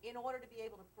in order to be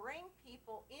able to bring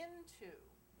people into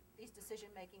these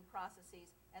decision-making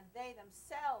processes, and they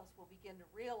themselves will begin to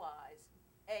realize,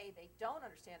 A, they don't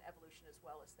understand evolution as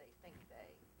well as they think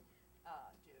they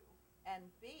do, and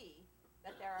B,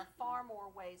 that there are far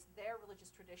more ways their religious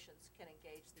traditions can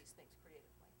engage these things creatively.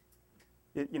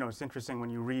 It's interesting when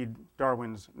you read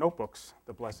Darwin's notebooks,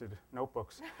 the blessed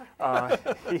notebooks.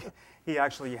 He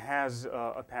actually has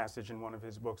a passage in one of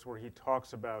his books where he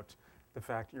talks about the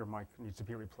fact your mic needs to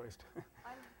be replaced.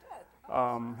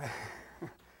 I'm dead.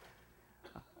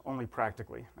 Only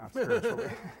practically, not spiritually.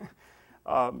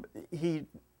 He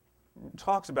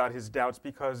talks about his doubts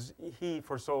because he,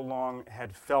 for so long,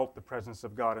 had felt the presence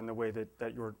of God in the way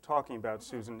that you're talking about,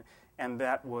 Susan, and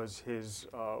that was his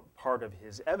part of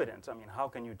his evidence. I mean, how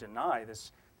can you deny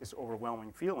this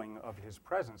overwhelming feeling of his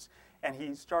presence? And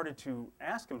he started to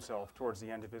ask himself towards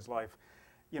the end of his life,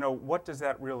 what does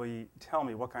that really tell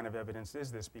me? What kind of evidence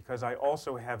is this? Because I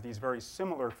also have these very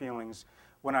similar feelings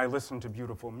when I listen to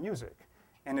beautiful music.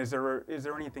 And is there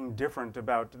anything different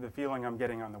about the feeling I'm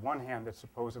getting on the one hand that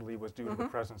supposedly was due to the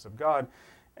presence of God,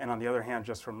 and on the other hand,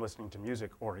 just from listening to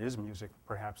music, or is music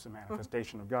perhaps a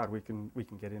manifestation of God? We can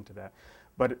get into that,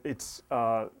 but it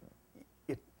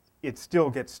still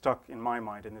gets stuck in my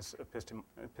mind in this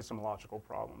epistemological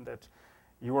problem that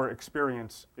your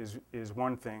experience is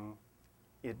one thing.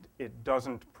 It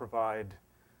doesn't provide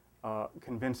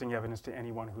convincing evidence to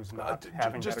anyone who's not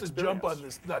having just that experience. Just to jump on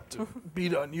this, not to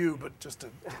beat on you, but just to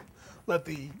let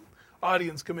the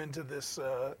audience come into this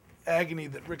agony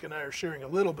that Rick and I are sharing a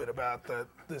little bit about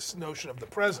this notion of the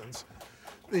presence.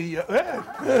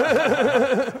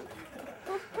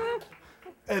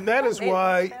 And that is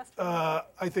why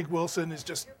I think Wilson is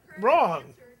just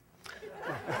wrong.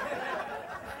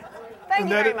 Thank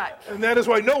you very much. And that is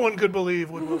why no one could believe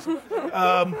what Wilson.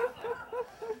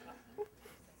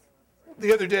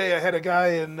 The other day, I had a guy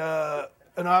in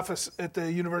an office at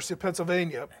the University of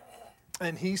Pennsylvania,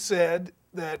 and he said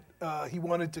that he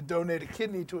wanted to donate a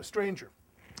kidney to a stranger.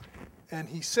 And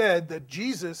he said that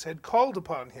Jesus had called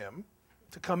upon him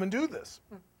to come and do this.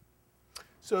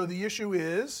 So the issue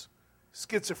is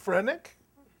schizophrenic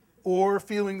or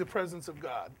feeling the presence of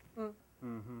God.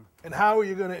 And how are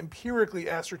you going to empirically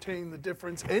ascertain the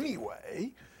difference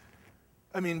anyway?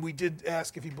 I mean, we did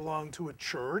ask if he belonged to a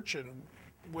church, and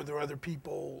were there other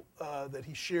people that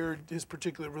he shared his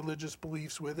particular religious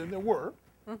beliefs with, and there were.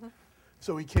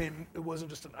 So it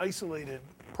wasn't just an isolated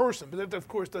person, but that of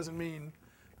course doesn't mean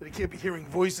that he can't be hearing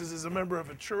voices as a member of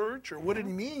a church, or what did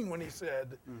he mean when he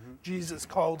said Jesus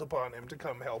called upon him to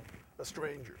come help a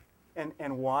stranger?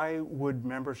 And why would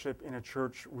membership in a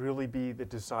church really be the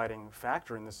deciding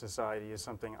factor in the society is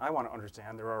something I want to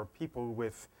understand. There are people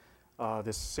with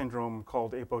this syndrome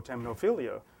called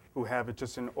apotemnophilia who have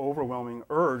just an overwhelming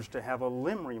urge to have a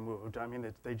limb removed. I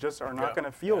mean, they just are not going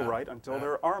to feel right until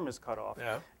their arm is cut off.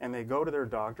 And they go to their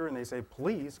doctor and they say,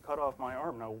 please cut off my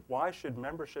arm. Now, why should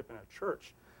membership in a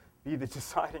church be the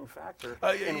deciding factor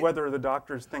in whether the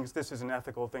doctor thinks this is an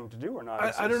ethical thing to do or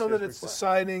not? I don't know that it's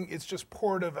deciding. It's just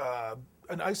part of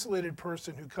an isolated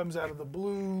person who comes out of the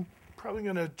blue, probably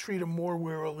going to treat him more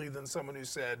wearily than someone who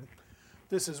said,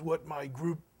 this is what my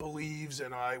group believes,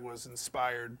 and I was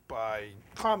inspired by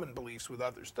common beliefs with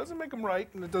others. Doesn't make them right,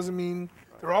 and it doesn't mean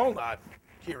they're all not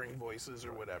hearing voices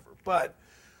or whatever. But,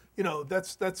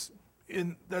 that's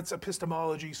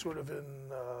epistemology sort of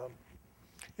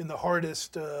in the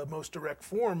hardest, most direct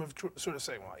form of sort of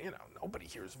saying, well, nobody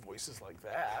hears voices like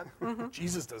that.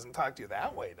 Jesus doesn't talk to you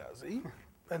that way, does he?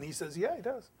 And he says, yeah, he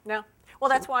does. No. Well,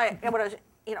 that's why,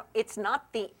 it's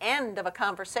not the end of a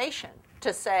conversation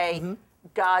to say,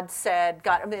 God said,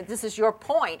 this is your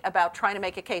point about trying to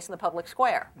make a case in the public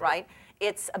square, right?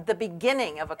 It's the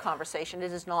beginning of a conversation.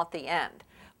 It is not the end.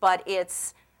 But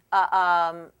it's,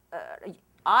 I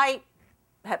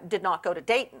did not go to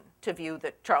Dayton to view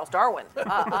the Charles Darwin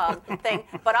thing,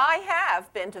 but I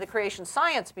have been to the Creation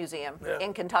Science Museum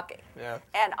in Kentucky. Yeah.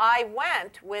 And I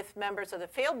went with members of the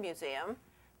Field Museum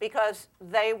because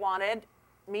they wanted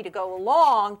me to go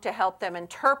along to help them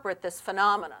interpret this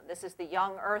phenomenon. This is the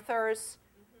Young Earthers.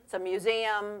 It's a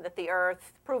museum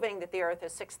proving that the Earth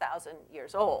is 6,000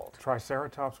 years old.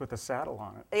 Triceratops with a saddle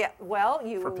on it. Yeah, well,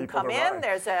 you come in,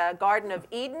 there's a Garden of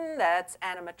Eden that's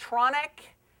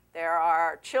animatronic. There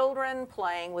are children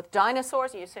playing with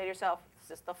dinosaurs, and you say to yourself,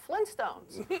 this is the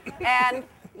Flintstones. And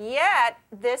yet,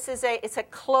 it's a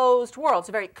closed world. It's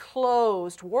a very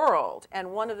closed world.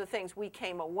 And one of the things we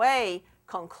came away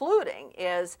concluding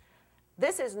is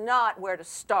this is not where to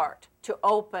start to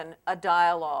open a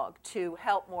dialogue to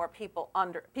help more people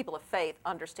of faith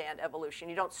understand evolution.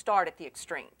 You don't start at the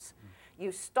extremes.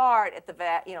 You start at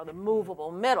the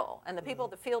movable middle. And the people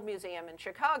at the Field Museum in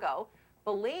Chicago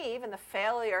believe in the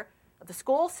failure of the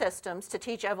school systems to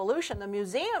teach evolution. The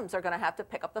museums are going to have to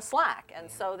pick up the slack. And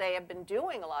so they have been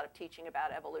doing a lot of teaching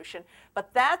about evolution.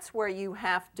 But that's where you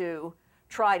have to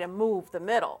try to move the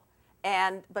middle.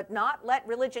 But not let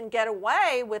religion get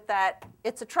away with that,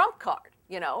 it's a trump card,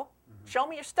 Show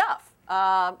me your stuff.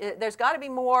 There's got to be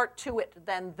more to it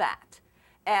than that.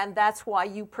 And that's why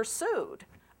you pursued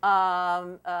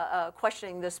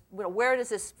questioning this, where does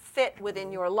this fit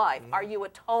within your life? Are you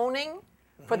atoning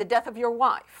for the death of your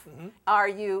wife? Are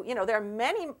you, there are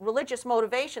many religious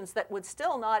motivations that would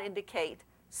still not indicate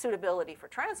suitability for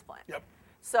transplant. Yep.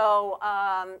 So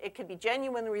it could be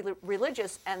genuinely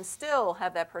religious and still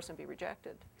have that person be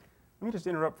rejected. Let me just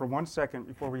interrupt for 1 second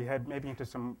before we head maybe into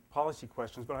some policy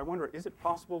questions, but I wonder, is it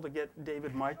possible to get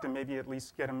David mic'd and maybe at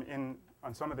least get him in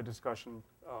on some of the discussion?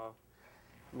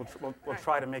 We'll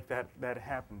try to make that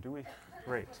happen. Do we?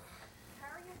 Great.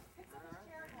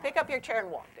 Pick up your chair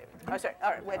and walk, David. Oh, sorry.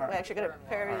 All right. Wait, we're actually going to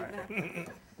pair you.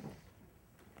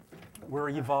 We're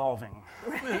evolving.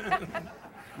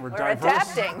 We're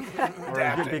diverse. Adapting.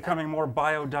 We're becoming more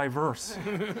biodiverse.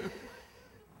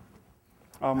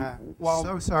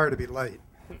 So sorry to be late.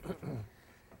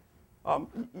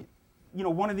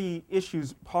 One of the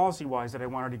issues policy-wise that I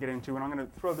wanted to get into, and I'm going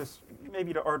to throw this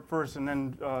maybe to Art first, and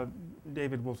then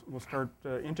David will start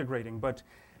integrating. But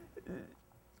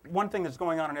one thing that's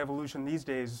going on in evolution these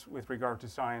days with regard to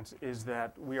science is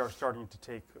that we are starting to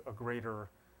take a greater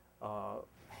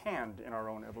hand in our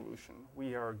own evolution.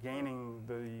 We are gaining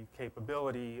the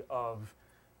capability of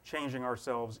changing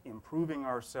ourselves, improving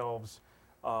ourselves.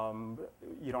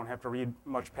 You don't have to read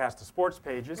much past the sports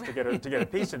pages to get a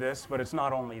piece of this, but it's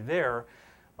not only there,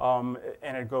 and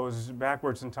it goes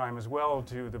backwards in time as well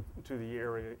to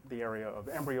the area of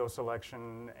embryo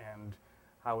selection, and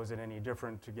how is it any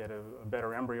different to get a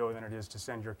better embryo than it is to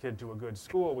send your kid to a good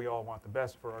school? We all want the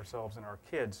best for ourselves and our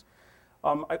kids.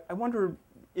 I wonder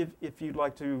if you'd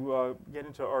like to get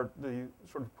into the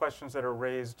sort of questions that are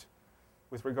raised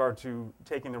with regard to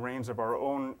taking the reins of our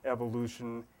own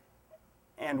evolution,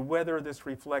 and whether this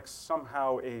reflects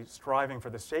somehow a striving for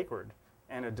the sacred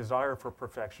and a desire for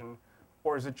perfection,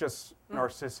 or is it just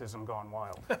narcissism gone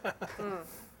wild?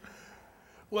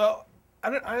 Well,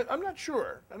 I'm not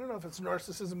sure. I don't know if it's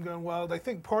narcissism gone wild. I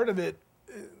think part of it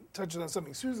touches on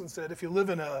something Susan said. If you live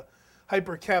in a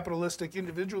hyper-capitalistic,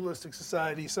 individualistic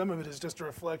society, some of it is just a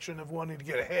reflection of wanting to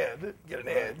get ahead, get an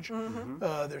edge.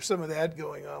 There's some of that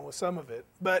going on with some of it.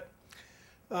 But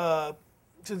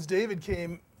since David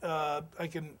came, I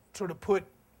can sort of put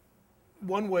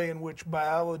one way in which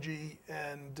biology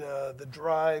and the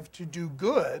drive to do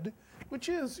good, which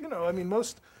is,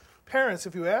 most parents,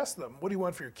 if you ask them, what do you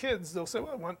want for your kids? They'll say,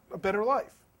 well, I want a better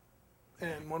life.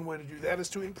 And one way to do that is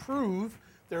to improve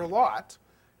their lot.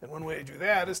 And one way to do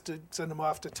that is to send them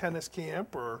off to tennis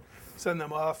camp or send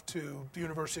them off to the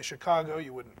University of Chicago.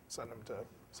 You wouldn't send them to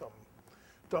some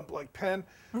dump like Penn.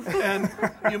 And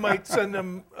you might send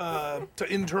them to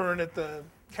intern at the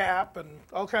CAP, and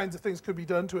all kinds of things could be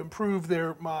done to improve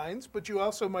their minds. But you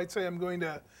also might say, I'm going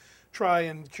to try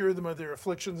and cure them of their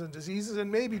afflictions and diseases,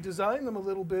 and maybe design them a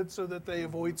little bit so that they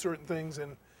avoid certain things,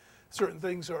 and certain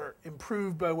things are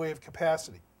improved by way of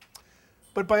capacity.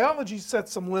 But biology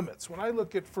sets some limits. When I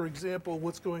look at, for example,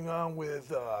 what's going on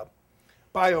with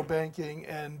biobanking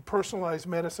and personalized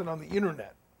medicine on the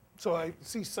internet, So I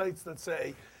see sites that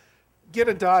say, get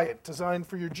a diet designed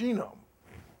for your genome.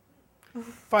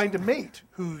 Find a mate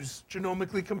who's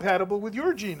genomically compatible with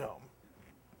your genome.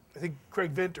 I think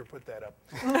Craig Venter put that up.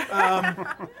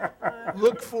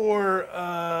 Look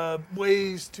for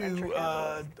ways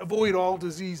to avoid all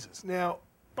diseases. Now,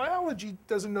 biology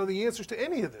doesn't know the answers to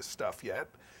any of this stuff yet,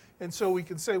 and so we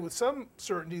can say with some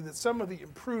certainty that some of the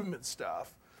improvement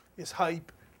stuff is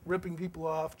hype, ripping people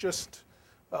off, just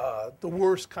the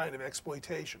worst kind of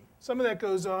exploitation. Some of that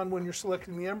goes on when you're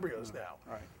selecting the embryos now.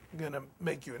 Right. I'm going to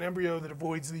make you an embryo that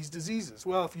avoids these diseases.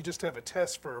 Well, if you just have a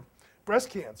test for breast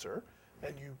cancer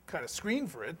and you kind of screen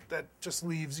for it, that just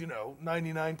leaves,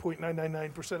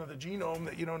 99.999% of the genome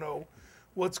that you don't know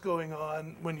what's going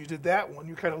on when you did that one.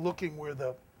 You're kind of looking where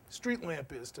the street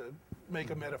lamp is, to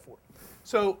make a metaphor.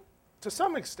 So to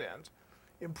some extent,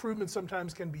 improvement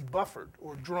sometimes can be buffered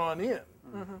or drawn in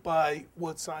by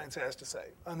what science has to say.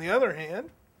 On the other hand,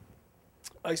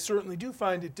 I certainly do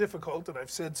find it difficult, and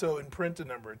I've said so in print a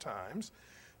number of times,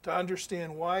 to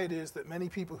understand why it is that many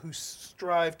people who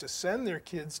strive to send their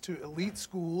kids to elite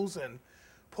schools and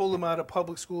pull them out of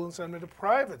public school and send them to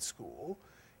private school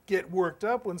get worked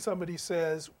up when somebody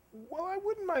says, well, I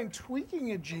wouldn't mind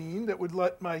tweaking a gene that would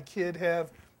let my kid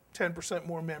have 10%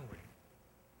 more memory.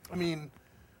 I mean,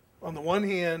 on the one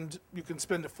hand, you can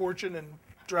spend a fortune and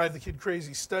drive the kid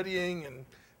crazy studying and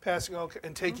passing all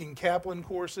and taking Caplan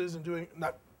courses and doing,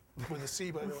 not with a C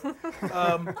by the way,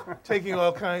 taking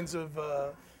all kinds of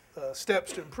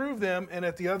steps to improve them. And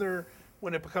at the other,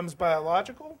 when it becomes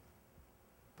biological,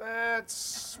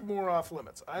 that's more off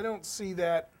limits. I don't see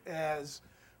that as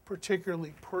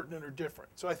particularly pertinent or different.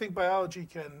 So I think biology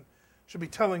should be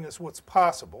telling us what's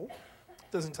possible.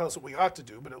 Doesn't tell us what we ought to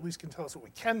do, but at least can tell us what we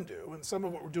can do. And some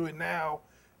of what we're doing now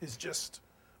is just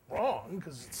wrong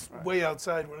because it's way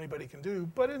outside what anybody can do.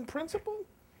 But in principle,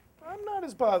 I'm not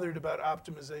as bothered about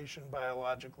optimization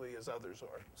biologically as others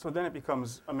are. So then it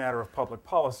becomes a matter of public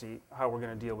policy, how we're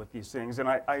going to deal with these things. And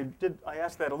I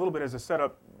asked that a little bit as a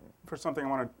setup for something I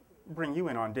want to bring you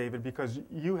in on, David, because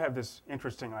you have this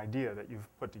interesting idea that you've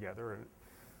put together,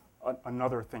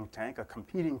 another think tank, a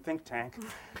competing think tank.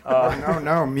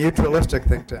 No, mutualistic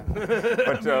think tank.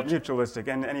 But mutualistic,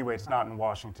 and anyway, it's not in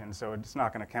Washington, so it's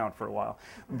not going to count for a while.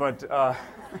 But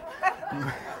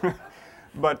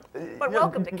but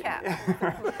welcome to CAP.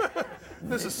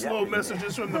 This is slow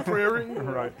messages from the prairie.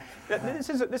 Right.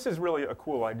 This is really a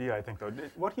cool idea, I think, though.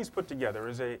 What he's put together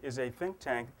is a think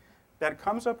tank that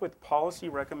comes up with policy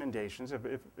recommendations,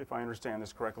 if I understand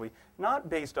this correctly,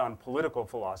 not based on political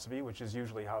philosophy, which is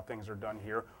usually how things are done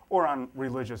here, or on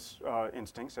religious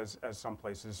instincts, as some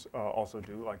places also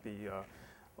do, like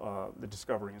the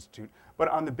Discovery Institute, but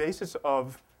on the basis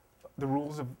of the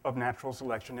rules of natural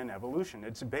selection and evolution.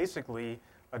 It's basically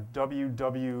a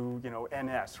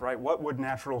WWNS, right? What would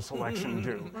natural selection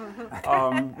do?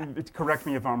 Correct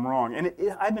me if I'm wrong. And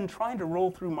I've been trying to roll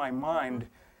through my mind,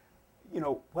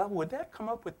 well, would that come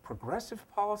up with progressive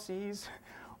policies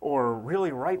or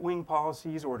really right-wing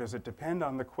policies, or does it depend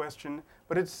on the question?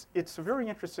 But it's a very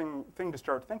interesting thing to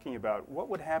start thinking about. What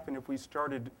would happen if we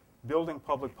started building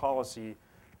public policy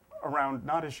around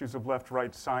not issues of left,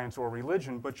 right, science, or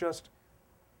religion, but just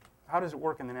how does it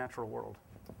work in the natural world?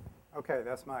 Okay,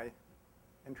 that's my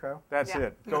intro. That's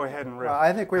it. Go ahead and riff. Well,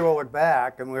 I think we will look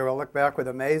back, and we will look back with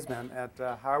amazement at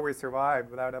how we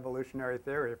survived without evolutionary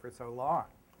theory for so long.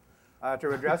 To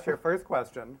address your first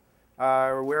question,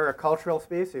 we're a cultural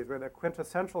species. We're the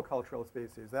quintessential cultural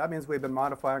species. That means we've been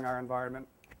modifying our environment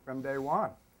from day one,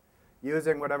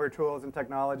 using whatever tools and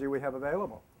technology we have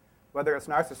available. Whether it's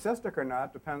narcissistic or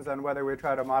not depends on whether we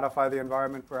try to modify the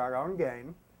environment for our own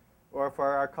gain or for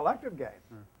our collective gain.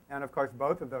 And of course,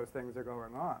 both of those things are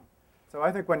going on. So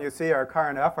I think when you see our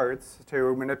current efforts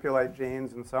to manipulate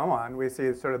genes and so on, we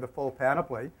see sort of the full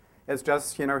panoply. It's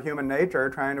just human nature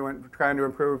trying to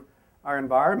improve our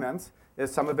environments.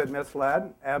 Is some of it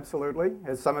misled? Absolutely.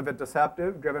 Is some of it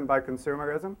deceptive, driven by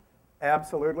consumerism?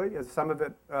 Absolutely. Is some of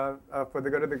it for the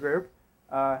good of the group?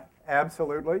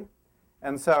 Absolutely.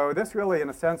 And so this really, in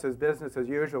a sense, is business as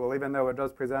usual, even though it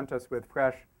does present us with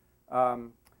fresh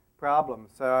problems.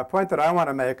 So a point that I want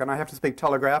to make, and I have to speak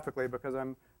telegraphically because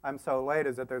I'm so late,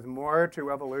 is that there's more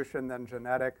to evolution than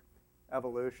genetic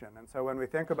evolution. And so when we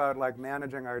think about like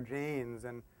managing our genes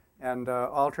and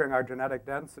altering our genetic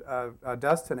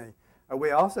destiny, we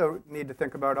also need to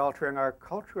think about altering our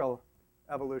cultural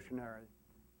evolutionary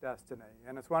destiny.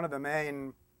 And it's one of the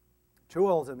main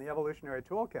tools in the evolutionary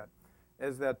toolkit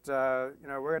is that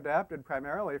we're adapted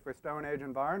primarily for Stone Age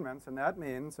environments, and that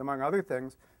means, among other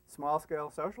things, small-scale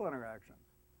social interactions.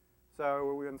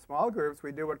 So in small groups,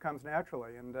 we do what comes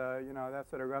naturally, and that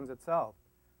sort of runs itself.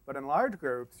 But in large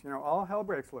groups, all hell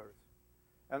breaks loose.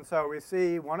 And so we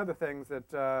see one of the things that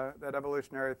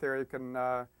evolutionary theory could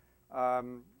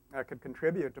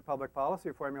contribute to public policy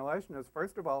formulation is,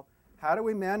 first of all, how do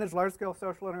we manage large-scale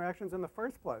social interactions in the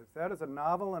first place? That is a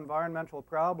novel environmental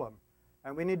problem.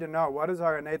 And we need to know what is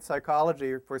our innate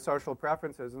psychology for social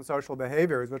preferences and social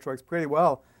behaviors, which works pretty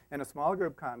well in a small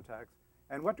group context.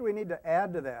 And what do we need to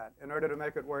add to that in order to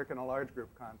make it work in a large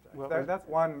group context? Well, that's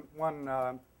one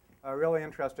really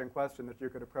interesting question that you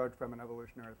could approach from an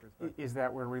evolutionary perspective. Is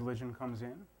that where religion comes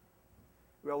in?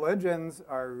 Religions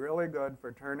are really good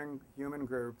for turning human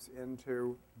groups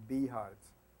into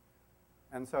beehives.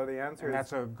 And so the answer is...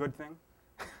 That's a good thing?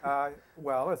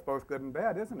 Well, it's both good and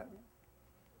bad, isn't it?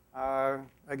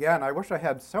 Again, I wish I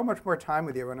had so much more time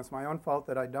with you, and it's my own fault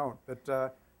that I don't.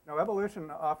 But evolution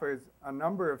offers a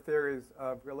number of theories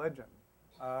of religion.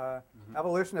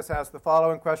 Evolutionists ask the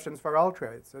following questions for all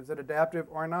traits. Is it adaptive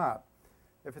or not?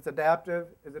 If it's adaptive,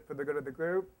 is it for the good of the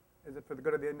group? Is it for the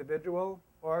good of the individual?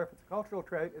 Or if it's a cultural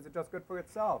trait, is it just good for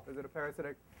itself? Is it a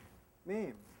parasitic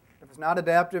means? If it's not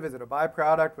adaptive, is it a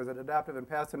byproduct? Was it adaptive in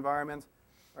past environments?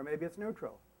 Or maybe it's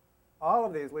neutral. All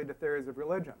of these lead to theories of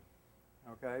religion.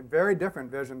 Okay? Very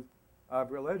different visions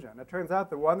of religion. It turns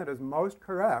out the one that is most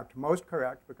correct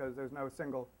because there's no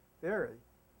single theory,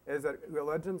 is that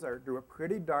religions do a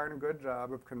pretty darn good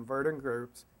job of converting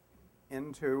groups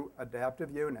into adaptive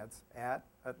units at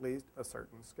least a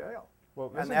certain scale.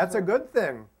 Well, and that's a good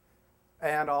thing,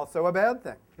 and also a bad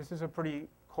thing. This is a pretty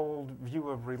cold view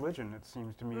of religion, it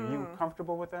seems to me. Are you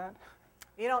comfortable with that?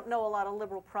 You don't know a lot of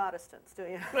liberal Protestants, do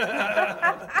you?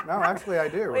 No, actually I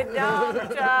do. We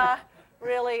don't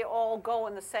really all go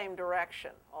in the same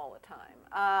direction all the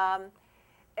time.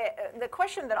 The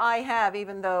question that I have,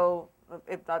 even though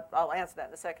I'll answer that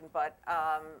in a second, but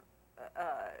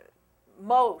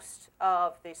most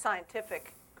of the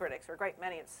scientific critics, or a great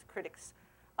many critics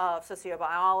of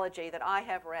sociobiology that I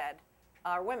have read,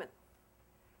 are women.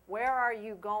 Where are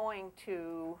you going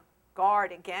to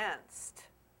guard against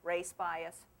race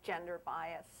bias, gender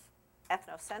bias,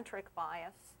 ethnocentric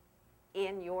bias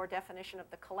in your definition of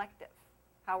the collective?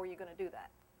 How are you going to do that?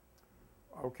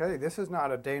 Okay, this is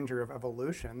not a danger of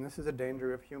evolution. This is a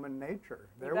danger of human nature.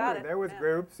 There was yeah.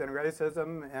 groups and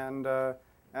racism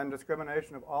and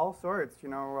discrimination of all sorts.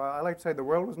 I like to say the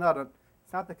world was not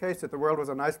it's not the case that the world was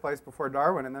a nice place before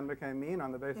Darwin and then became mean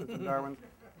on the basis of Darwin's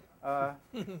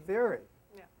theory.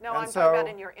 Yeah. No, And I'm so- talking about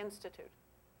in your institute.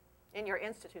 In your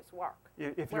institute's work.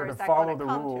 If Where you're is to that follow gonna the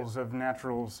come to? rules of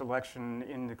natural selection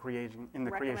in the creation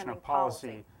Recommending of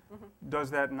policy, policy. does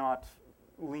that not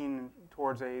lean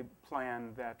towards a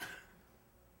plan that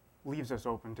leaves us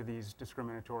open to these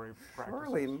discriminatory practices?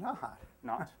 Surely not.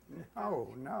 Not?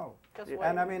 No. Just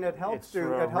And I mean, it helps It's to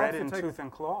red in take. tooth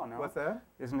and claw, no? What's that?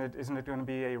 Isn't it going to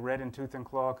be a red in tooth and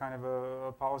claw kind of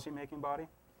a policy-making body?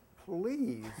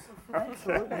 Please,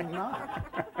 absolutely not.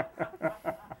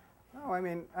 No, I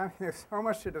mean, there's so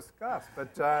much to discuss,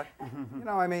 but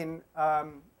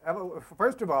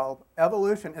first of all,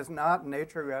 evolution is not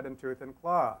nature red in tooth and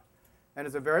claw, and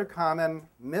it's a very common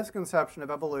misconception of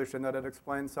evolution that it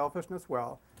explains selfishness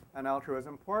well and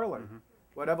altruism poorly.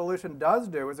 What evolution does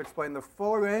do is explain the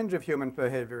full range of human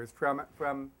behaviors,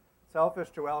 from selfish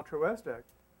to altruistic,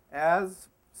 as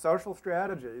social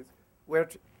strategies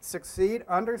which succeed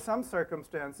under some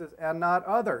circumstances and not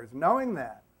others, knowing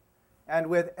that, and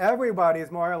with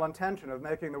everybody's moral intention of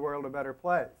making the world a better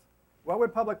place. What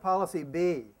would public policy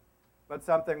be but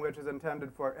something which is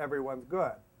intended for everyone's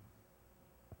good?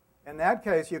 In that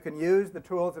case, you can use the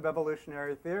tools of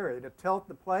evolutionary theory to tilt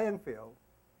the playing field,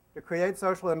 to create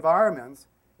social environments,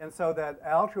 and so that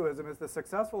altruism is the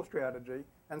successful strategy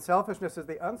and selfishness is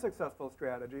the unsuccessful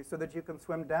strategy, so that you can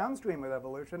swim downstream with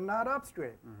evolution, not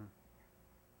upstream.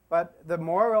 But the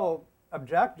moral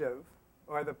objective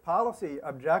or the policy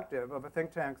objective of a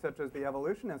think tank such as the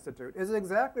Evolution Institute is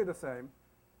exactly the same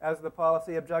as the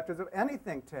policy objectives of any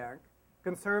think tank,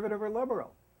 conservative or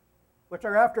liberal, which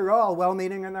are, after all,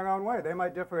 well-meaning in their own way. They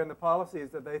might differ in the policies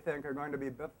that they think are going to be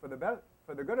for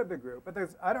the good of the group. But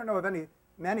I don't know of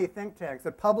many think tanks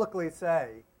that publicly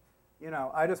say,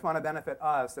 I just want to benefit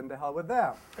us and to hell with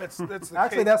them. That's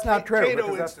Actually, that's not true.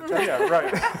 Cato because Institute. Yeah,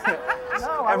 right.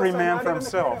 No, I would Every say man not for even the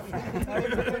himself.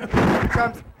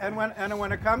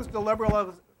 when it comes to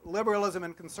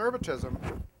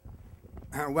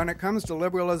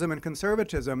liberalism and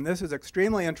conservatism, this is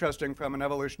extremely interesting from an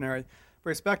evolutionary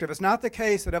perspective. It's not the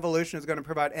case that evolution is going to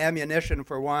provide ammunition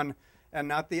for one and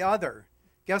not the other.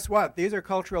 Guess what? These are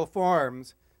cultural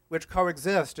forms which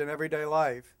coexist in everyday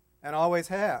life and always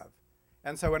have.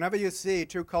 And so whenever you see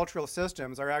two cultural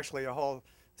systems, or actually a whole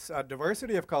a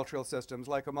diversity of cultural systems,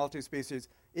 like a multi-species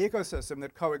ecosystem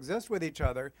that coexist with each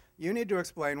other, you need to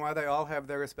explain why they all have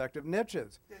their respective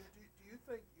niches. Do you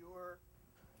think your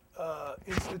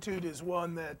institute is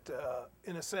one that,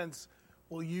 in a sense,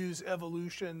 will use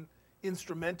evolution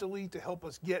instrumentally to help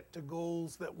us get to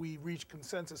goals that we reach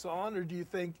consensus on, or do you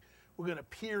think we're going to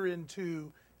peer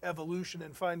into evolution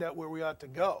and find out where we ought to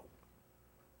go?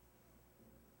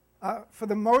 For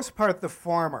the most part, the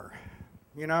former.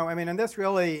 And this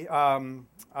really,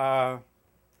 the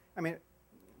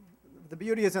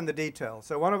beauty is in the details.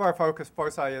 So one of our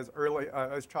foci is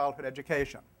is childhood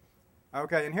education.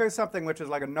 Okay, and here's something which is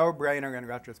like a no-brainer in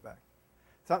retrospect.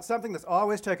 Something that's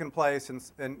always taken place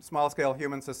in small-scale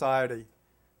human society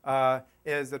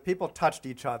is that people touched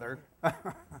each other,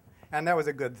 and that was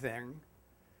a good thing.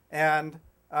 And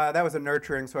that was a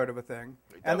nurturing sort of a thing.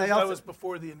 That was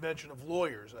before the invention of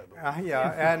lawyers, I believe.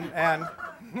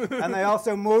 And they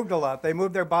also moved a lot. They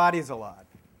moved their bodies a lot.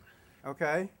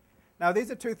 Okay? Now, these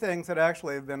are two things that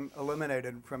actually have been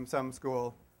eliminated from some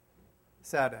school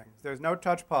settings. There's no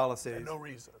touch policies. And no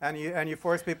reason. And you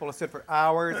force people to sit for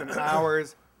hours and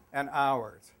hours and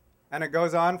hours. And it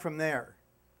goes on from there.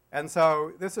 And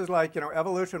so this is like,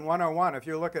 evolution 101. If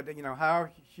you look at, how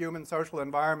human social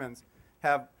environments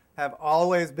have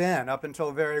always been up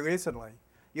until very recently,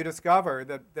 you discover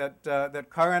that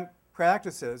current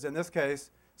practices, in this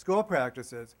case, school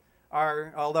practices,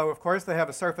 are, although of course they have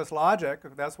a surface logic,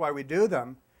 that's why we do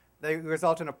them, they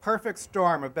result in a perfect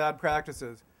storm of bad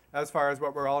practices as far as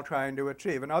what we're all trying to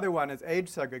achieve. Another one is age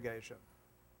segregation.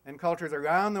 In cultures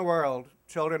around the world,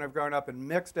 children have grown up in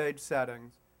mixed age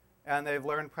settings, and they've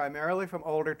learned primarily from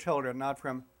older children, not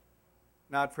from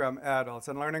adults.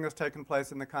 And learning has taken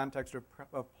place in the context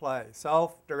of play,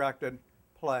 self-directed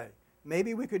play.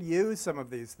 Maybe we could use some of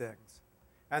these things.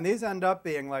 And these end up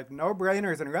being like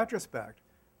no-brainers in retrospect,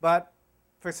 but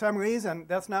for some reason,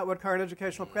 that's not what current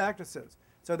educational practice is.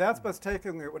 So that's what's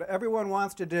taking what everyone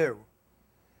wants to do,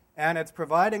 and it's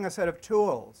providing a set of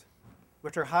tools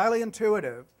which are highly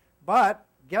intuitive, but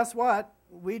guess what?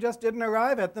 We just didn't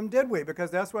arrive at them, did we?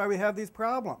 Because that's why we have these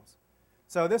problems.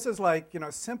 So this is like,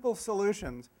 simple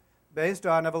solutions based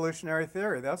on evolutionary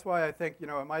theory. That's why I think,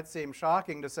 it might seem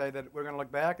shocking to say that we're going to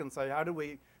look back and say, how did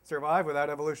we survive without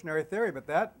evolutionary theory? But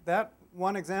that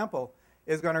one example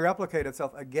is going to replicate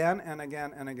itself again and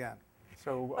again and again.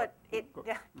 So, but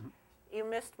you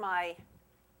missed my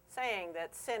saying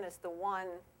that sin is the one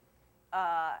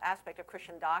aspect of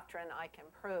Christian doctrine I can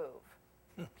prove.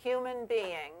 Human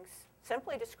beings,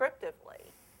 simply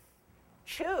descriptively,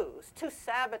 choose to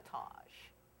sabotage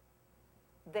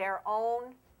their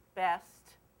own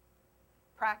best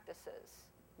practices,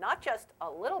 not just a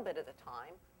little bit of the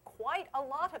time, quite a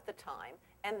lot of the time,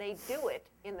 and they do it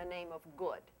in the name of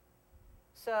good.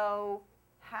 So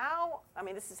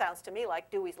this sounds to me like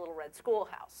Dewey's Little Red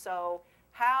Schoolhouse. So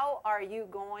how are you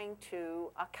going to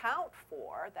account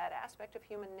for that aspect of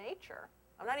human nature?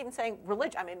 I'm not even saying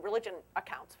religion. Religion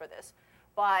accounts for this.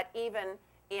 But even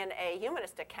in a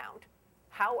humanist account,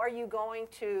 how are you going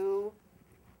to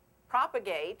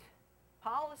propagate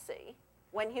policy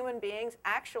when human beings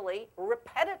actually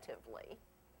repetitively,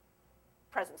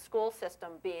 present school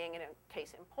system being in a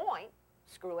case in point,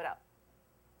 screw it up?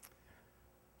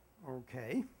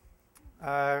 Okay.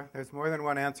 There's more than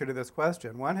one answer to this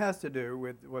question. One has to do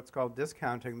with what's called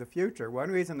discounting the future. One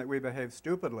reason that we behave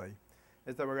stupidly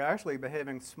is that we're actually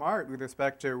behaving smart with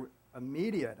respect to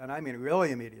immediate, and I mean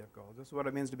really immediate goals. This is what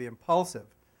it means to be impulsive.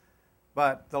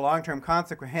 But the long-term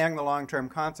hang the long-term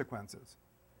consequences.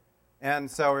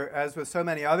 And so, as with so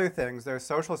many other things, there's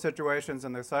social situations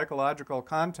and there's psychological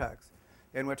contexts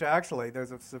in which actually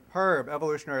there's a superb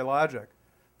evolutionary logic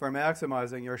for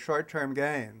maximizing your short-term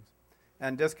gains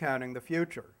and discounting the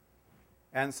future.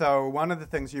 And so one of the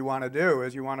things you want to do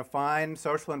is you want to find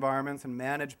social environments and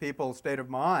manage people's state of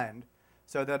mind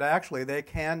so that actually they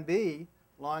can be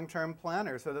long-term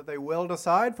planners, so that they will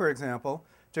decide, for example,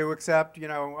 to accept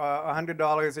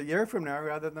 $100 a year from now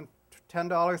rather than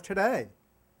 $10 today.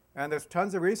 And there's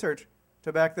tons of research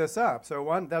to back this up.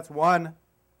 So that's one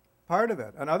part of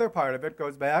it. Another part of it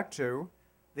goes back to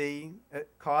the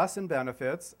costs and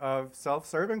benefits of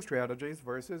self-serving strategies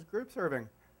versus group-serving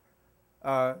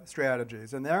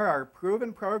strategies. And there are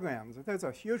proven programs. There's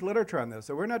a huge literature on this,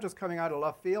 so we're not just coming out of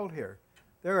left field here.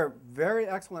 There are very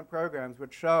excellent programs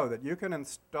which show that you can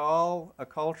install a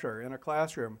culture in a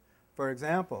classroom, for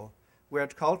example,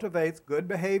 which cultivates good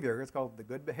behavior. It's called the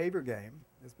good behavior game.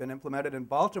 It's been implemented in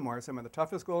Baltimore, some of the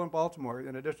toughest schools in Baltimore,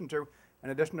 in addition to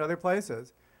other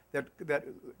places, that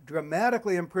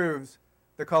dramatically improves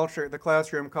the culture, the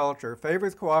classroom culture,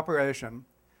 favors cooperation,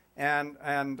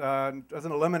 and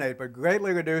doesn't eliminate, but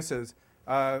greatly reduces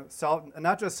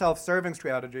not just self-serving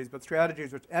strategies, but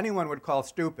strategies which anyone would call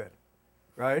stupid,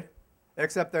 right?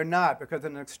 Except they're not, because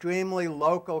in an extremely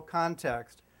local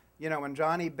context, when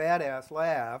Johnny Badass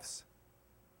laughs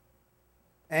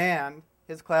and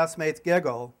his classmates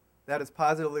giggle, that is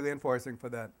positively reinforcing for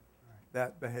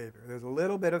that behavior. There's a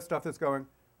little bit of stuff that's going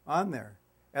on there.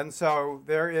 And so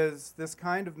there is this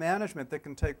kind of management that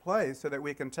can take place so that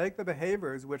we can take the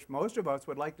behaviors which most of us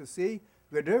would like to see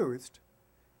reduced,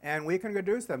 and we can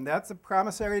reduce them. That's a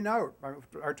promissory note.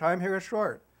 Our time here is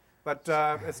short. But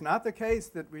it's not the case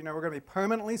that we're going to be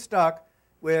permanently stuck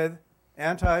with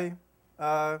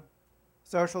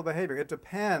anti-social behavior. It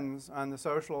depends on the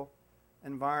social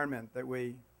environment that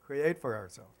we create for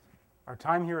ourselves. Our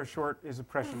time here is short is a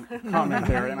prescient comment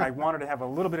there, and I wanted to have a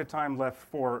little bit of time left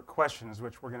for questions,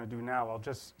 which we're going to do now. I'll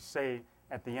just say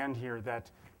at the end here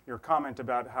that your comment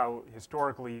about how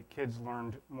historically kids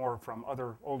learned more from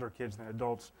other older kids than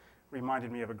adults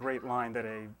reminded me of a great line that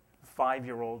a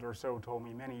 5-year-old or so told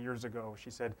me many years ago.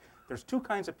 She said, "There's two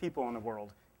kinds of people in the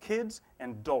world, kids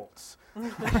and dolts."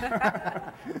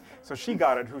 So she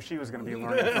got it, who she was going to be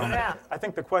learning from. Yeah. I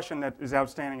think the question that is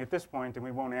outstanding at this point, and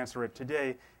we won't answer it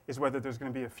today, is whether there's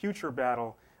going to be a future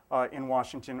battle in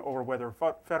Washington over whether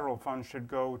federal funds should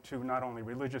go to not only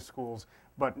religious schools,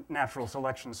 but natural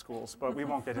selection schools. But we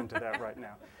won't get into that right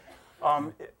now.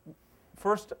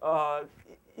 First,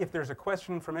 if there's a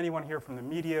question from anyone here from the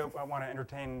media, I want to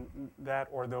entertain that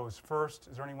or those first.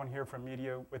 Is there anyone here from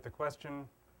media with a question?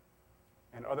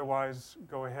 And otherwise,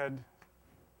 go ahead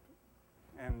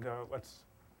and let's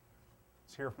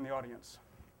hear from the audience.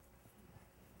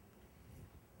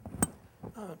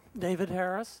 David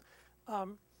Harris.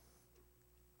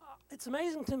 It's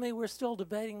amazing to me we're still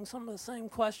debating some of the same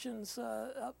questions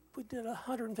we did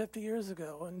 150 years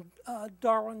ago. And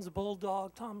Darwin's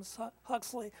bulldog, Thomas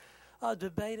Huxley,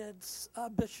 debated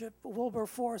Bishop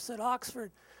Wilberforce at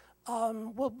Oxford.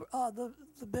 The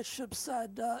bishop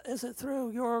said, "Is it through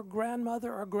your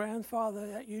grandmother or grandfather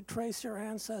that you trace your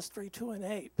ancestry to an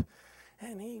ape?"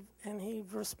 And he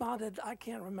responded, I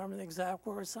can't remember the exact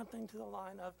words, something to the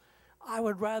line of, "I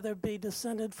would rather be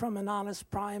descended from an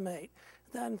honest primate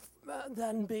than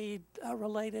be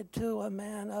related to a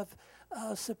man of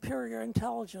superior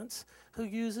intelligence who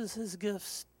uses his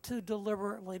gifts to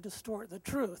deliberately distort the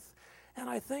truth." And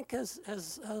I think his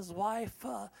wife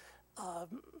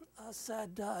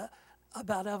said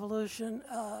about evolution,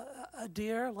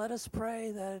 "Dear, let us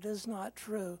pray that it is not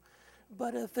true.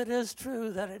 But if it is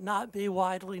true, that it not be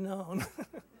widely known."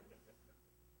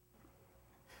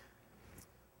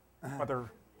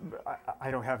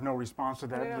 I don't have no response to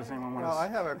that. Does anyone want to? Well, I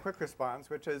have a quick response,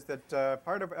 which is that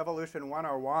part of Evolution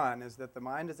 101 is that the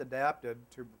mind is adapted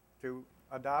to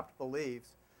adopt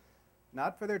beliefs,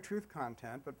 not for their truth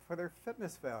content, but for their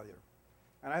fitness value.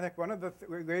 And I think one of the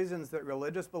reasons that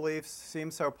religious beliefs seem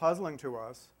so puzzling to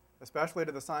us, especially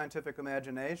to the scientific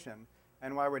imagination,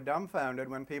 and why we're dumbfounded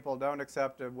when people don't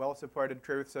accept a well-supported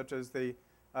truth such as the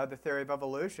theory of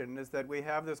evolution, is that we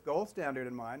have this gold standard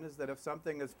in mind, is that if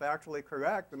something is factually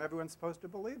correct, then everyone's supposed to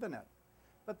believe in it.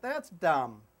 But that's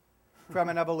dumb from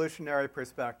an evolutionary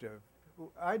perspective.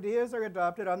 Ideas are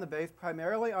adopted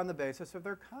primarily on the basis of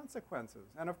their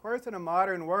consequences. And of course, in a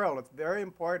modern world, it's very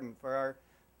important for our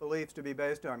beliefs to be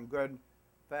based on good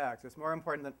facts. It's more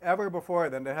important than ever before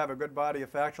than to have a good body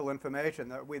of factual information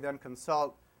that we then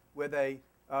consult with a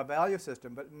value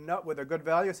system, with a good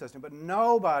value system. But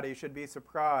nobody should be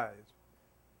surprised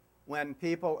when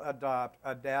people adopt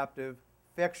adaptive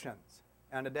fictions.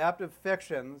 And adaptive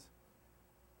fictions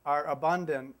are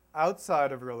abundant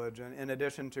outside of religion in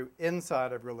addition to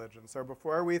inside of religion. So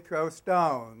before we throw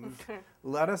stones,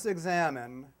 let us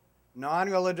examine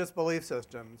non-religious belief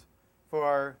systems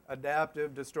for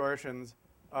adaptive distortions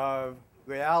of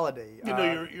reality.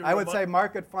 I would say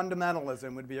market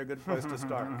fundamentalism would be a good place to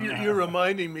start. You're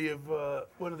reminding me of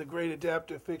one of the great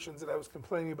adaptive fictions that I was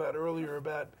complaining about earlier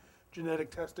about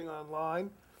genetic testing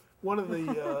online. One of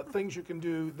the things you can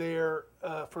do there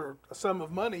for a sum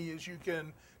of money is you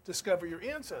can discover your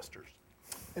ancestors.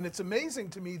 And it's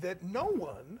amazing to me that no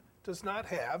one does not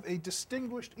have a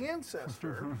distinguished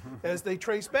ancestor as they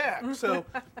trace back. So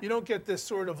you don't get this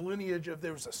sort of lineage of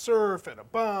there was a serf and a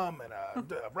bum and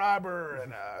a robber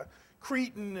and a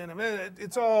Cretan, and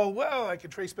it's all, well, I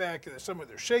could trace back some of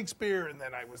their Shakespeare, and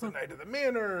then I was the Knight of the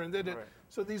Manor, and then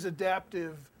so these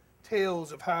adaptive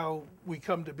tales of how we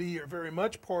come to be are very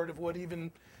much part of what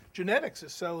even genetics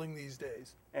is selling these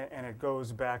days. and it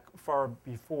goes back far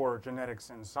before genetics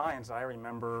and science. I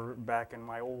remember back in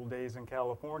my old days in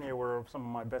California where some of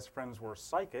my best friends were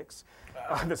psychics,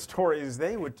 the stories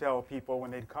they would tell people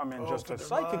when they'd come in just to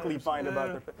psychically find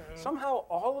about their... Somehow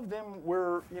all of them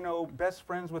were, best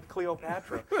friends with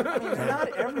Cleopatra. I mean,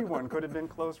 not everyone could have been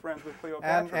close friends with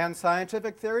Cleopatra. And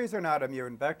scientific theories are not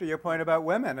immune. Back to your point about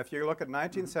women, if you look at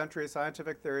 19th century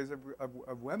scientific theories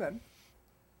of women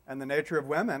and the nature of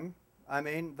women, I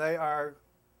mean, they are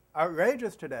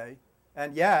outrageous today,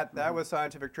 and yet that was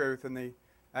scientific truth.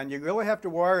 And you really have to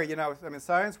worry. I mean,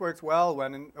 science works well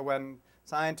when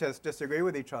scientists disagree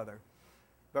with each other,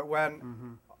 but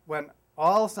when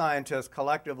all scientists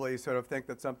collectively sort of think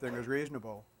that something is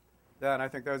reasonable, then I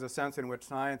think there's a sense in which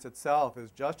science itself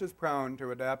is just as prone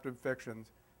to adaptive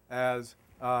fictions as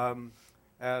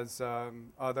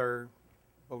other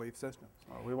belief systems.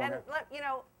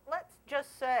 Let's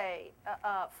just say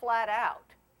flat out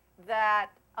that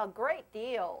a great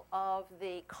deal of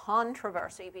the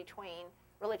controversy between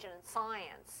religion and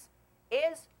science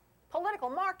is political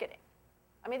marketing.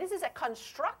 I mean, this is a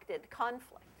constructed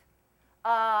conflict,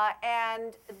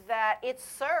 and that it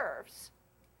serves,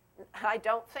 I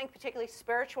don't think particularly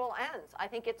spiritual ends. I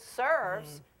think it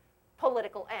serves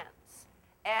political ends.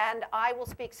 And I will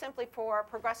speak simply for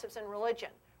progressives in religion.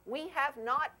 We have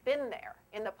not been there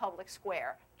in the public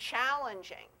square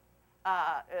challenging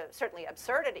certainly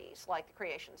absurdities like the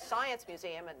Creation Science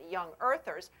Museum and the Young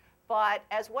Earthers, but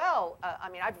as well,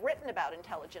 I've written about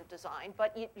intelligent design,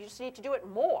 but you just need to do it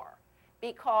more,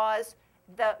 because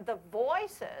the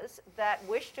voices that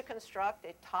wish to construct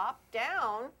a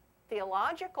top-down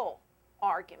theological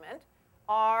argument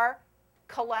are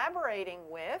collaborating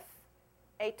with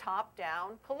a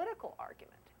top-down political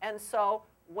argument. And so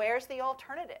where's the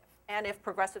alternative? And if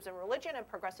progressives in religion and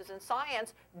progressives in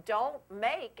science don't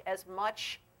make as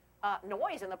much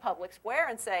noise in the public square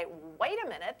and say, wait a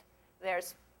minute,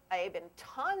 there's been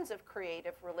tons of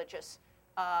creative religious,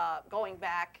 going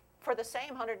back for the same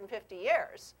 150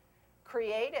 years,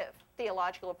 creative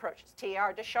theological approaches,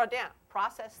 Teilhard de Chardin,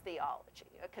 process theology,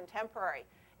 contemporary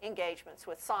engagements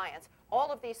with science.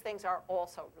 All of these things are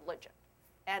also religion.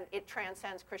 And it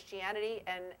transcends Christianity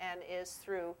and is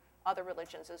through other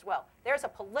religions as well. There's a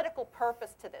political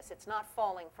purpose to this. It's not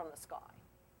falling from the sky.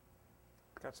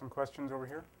 Got some questions over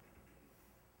here?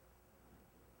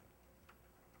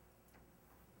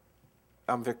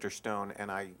 I'm Victor Stone, and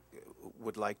I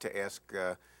would like to ask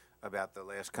about the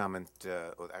last comment,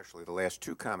 or actually the last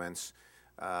two comments.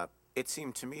 It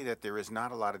seemed to me that there is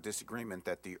not a lot of disagreement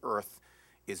that the Earth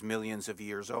is millions of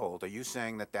years old. Are you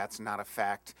saying that that's not a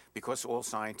fact because all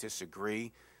scientists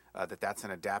agree that that's an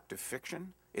adaptive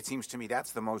fiction? It seems to me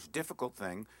that's the most difficult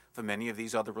thing for many of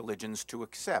these other religions to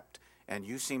accept. And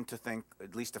you seem to think,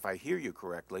 at least if I hear you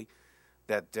correctly,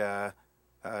 that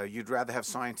you'd rather have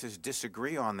scientists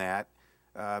disagree on that.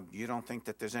 You don't think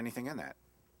that there's anything in that?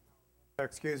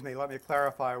 Excuse me, let me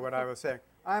clarify what I was saying.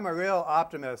 I'm a real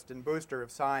optimist and booster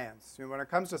of science. When it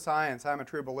comes to science, I'm a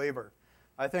true believer.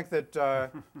 I think that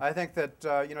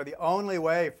the only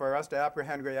way for us to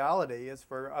apprehend reality is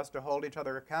for us to hold each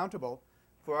other accountable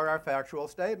for our factual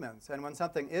statements. And when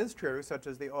something is true, such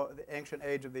as the ancient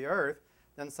age of the Earth,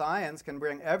 then science can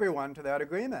bring everyone to that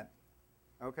agreement.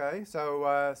 Okay,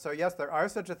 so yes, there are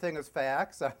such a thing as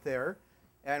facts out there,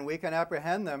 and we can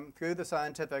apprehend them through the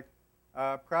scientific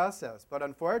process. But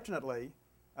unfortunately,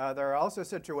 there are also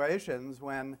situations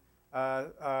when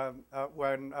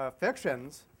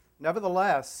fictions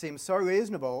nevertheless seem so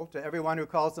reasonable to everyone who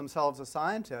calls themselves a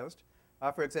scientist.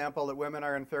 For example, that women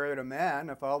are inferior to men.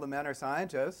 If all the men are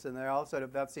scientists and they all said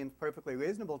if that seems perfectly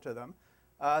reasonable to them,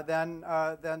 then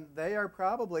they are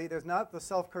probably, there's not the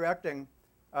self-correcting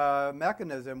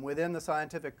mechanism within the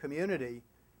scientific community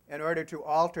in order to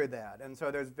alter that. And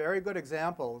so there's very good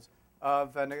examples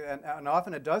of, and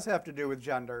often it does have to do with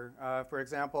gender. For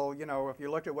example, if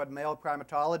you looked at what male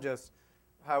primatologists,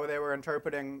 how they were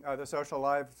interpreting the social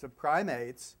lives of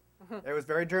primates, it was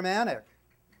very Germanic.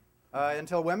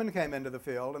 Until women came into the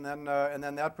field, and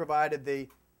then that provided the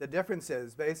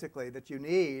differences, basically, that you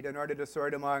need in order to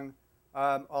sort among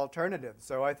alternatives.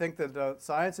 So I think that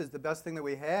science is the best thing that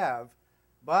we have,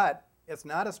 but it's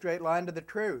not a straight line to the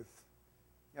truth.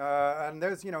 And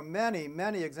there's many,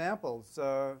 many examples.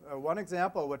 One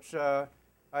example which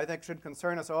I think should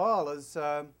concern us all is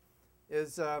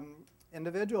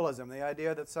individualism, the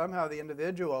idea that somehow the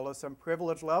individual is some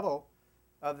privileged level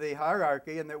of the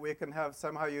hierarchy, and that we can have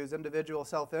somehow use individual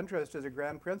self-interest as a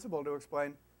grand principle to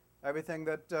explain everything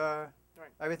that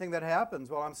everything that happens.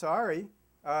 Well, I'm sorry,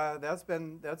 that's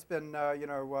been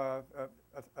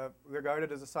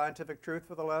regarded as a scientific truth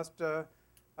for the last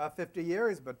 50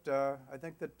 years, but I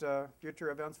think that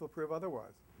future events will prove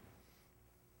otherwise.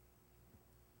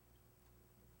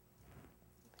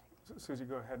 Susie,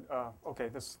 go ahead. Okay,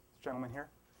 this gentleman here.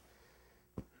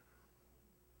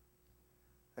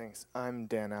 Thanks. I'm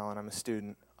Dan Allen. I'm a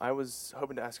student. I was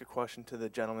hoping to ask a question to the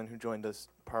gentleman who joined us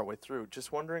partway through.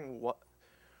 Just wondering what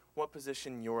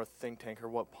position your think tank or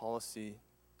what policy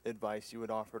advice you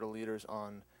would offer to leaders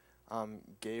on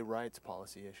gay rights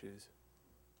policy issues.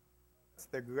 It's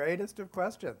the greatest of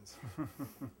questions.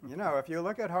 You know, if you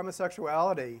look at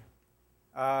homosexuality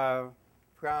from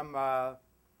an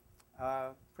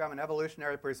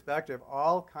evolutionary perspective,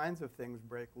 all kinds of things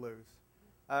break loose.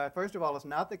 First of all, it's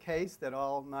not the case that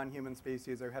all non-human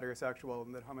species are heterosexual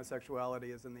and that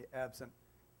homosexuality is absent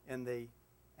in the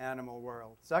animal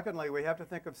world. Secondly, we have to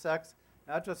think of sex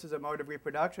not just as a mode of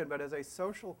reproduction, but as a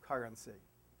social currency.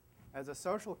 As a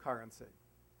social currency.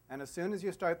 And as soon as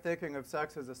you start thinking of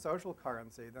sex as a social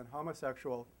currency, then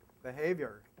homosexual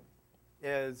behavior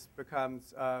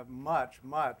becomes much,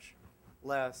 much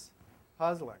less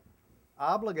puzzling.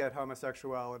 Obligate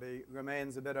homosexuality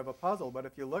remains a bit of a puzzle, but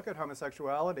if you look at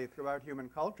homosexuality throughout human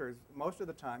cultures, most of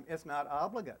the time it's not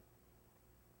obligate.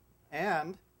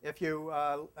 And if you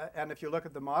look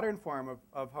at the modern form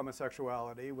of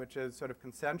homosexuality, which is sort of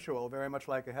consensual, very much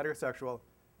like a heterosexual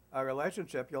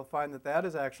relationship, you'll find that that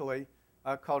is actually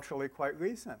culturally quite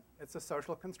recent. It's a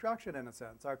social construction in a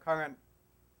sense. Our current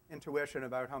intuition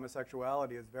about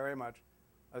homosexuality is very much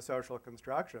a social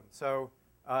construction. So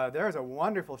there's a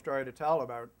wonderful story to tell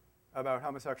about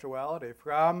homosexuality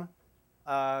from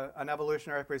an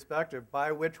evolutionary perspective,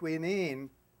 by which we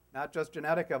mean not just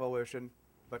genetic evolution,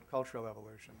 but cultural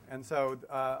evolution. And so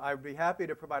I'd be happy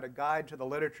to provide a guide to the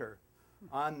literature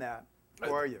on that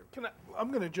for you. I'm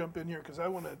going to jump in here because I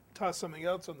want to toss something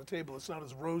else on the table that's not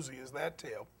as rosy as that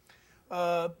tale.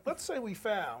 Let's say we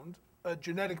found a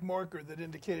genetic marker that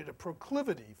indicated a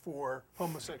proclivity for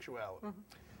homosexuality. Mm-hmm.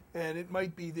 And it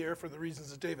might be there for the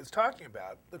reasons that David's talking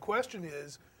about. The question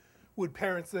is, would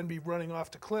parents then be running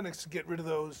off to clinics to get rid of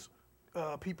those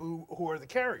people who are the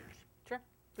carriers? Sure.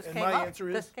 And my answer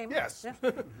is yes,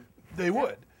 yeah. They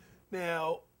would.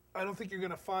 Now, I don't think you're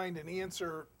going to find an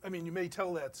answer. I mean, you may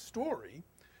tell that story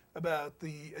about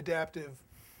the adaptive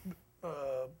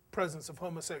presence of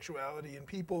homosexuality in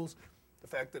peoples, the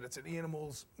fact that it's in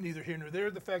animals, neither here nor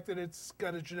there, the fact that it's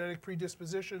got a genetic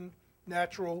predisposition,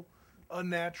 natural,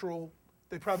 unnatural.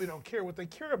 They probably don't care. What they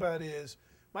care about is,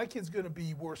 my kid's going to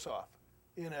be worse off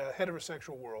in a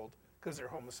heterosexual world because they're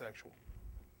homosexual.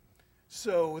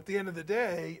 So at the end of the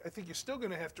day, I think you're still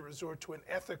going to have to resort to an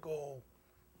ethical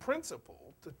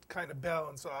principle to kind of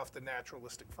balance off the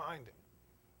naturalistic finding.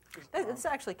 This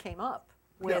actually came up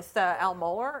with Al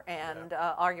Mohler and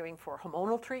arguing for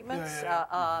hormonal treatments,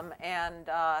 and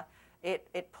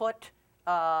it put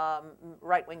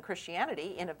right-wing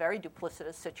Christianity in a very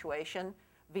duplicitous situation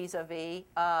vis-a-vis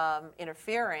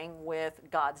interfering with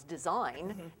God's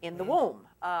design in the womb.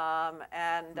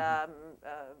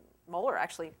 Mohler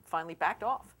actually finally backed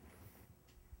off.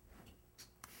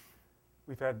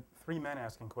 We've had 3 men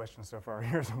asking questions so far.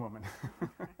 Here's a woman.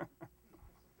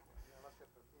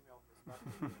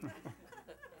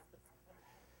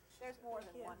 There's more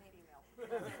than one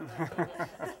female.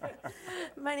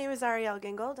 My name is Ariel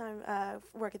Gingold. I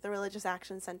work at the Religious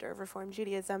Action Center of Reform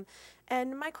Judaism.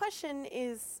 And my question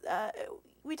is,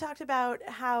 we talked about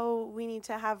how we need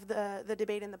to have the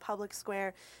debate in the public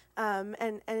square.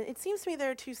 And it seems to me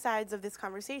there are two sides of this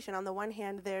conversation. On the one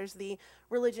hand, there's the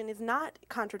religion is not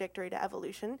contradictory to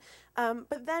evolution.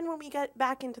 But then when we get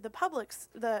back into the public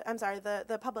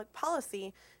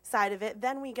policy side of it,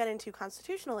 then we get into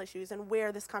constitutional issues and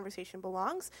where this conversation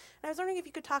belongs. And I was wondering if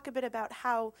you could talk a bit about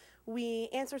how we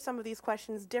answer some of these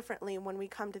questions differently when we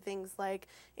come to things like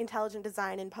intelligent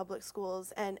design in public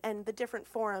schools and the different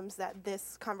forums that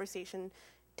this conversation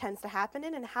tends to happen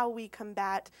in, and how we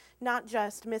combat not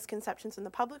just misconceptions in the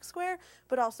public square,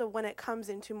 but also when it comes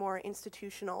into more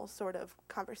institutional sort of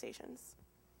conversations.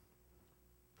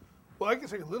 Well, I can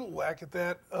take a little whack at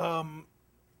that.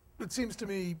 It seems to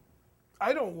me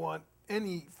I don't want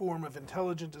any form of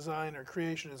intelligent design or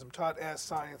creationism taught as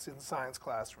science in science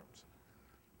classrooms.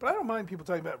 But I don't mind people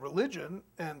talking about religion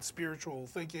and spiritual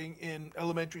thinking in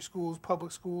elementary schools,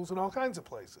 public schools, and all kinds of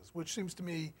places, which seems to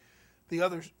me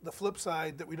the flip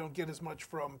side that we don't get as much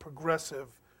from progressive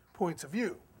points of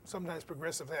view. Sometimes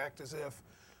progressives act as if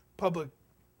public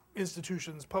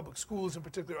institutions, public schools in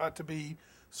particular, ought to be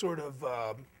sort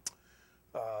of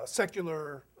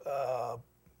secular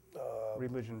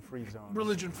religion-free zones.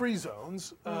 Religion-free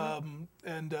zones,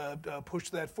 and push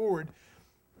that forward.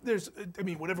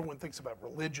 what everyone thinks about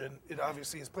religion, it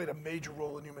obviously has played a major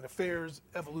role in human affairs.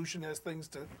 Evolution has things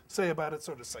to say about it,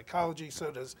 so does psychology,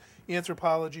 so does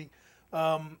anthropology.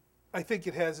 I think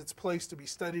it has its place to be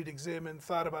studied, examined,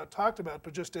 thought about, talked about,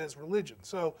 but just as religion.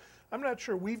 So I'm not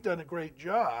sure we've done a great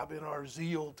job in our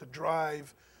zeal to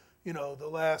drive, the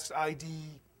last ID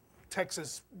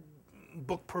Texas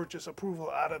book purchase approval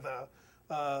out of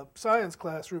the science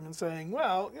classroom and saying,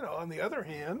 well, on the other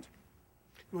hand,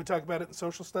 you want to talk about it in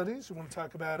social studies, you want to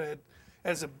talk about it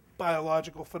as a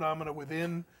biological phenomena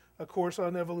within a course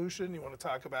on evolution, you want to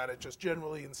talk about it just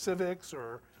generally in civics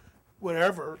or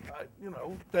whatever,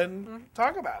 then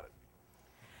talk about it.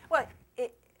 Well,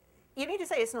 you need to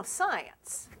say it's no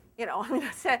science,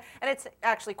 and it's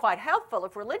actually quite helpful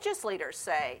if religious leaders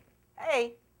say,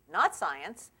 hey, not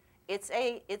science, it's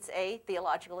a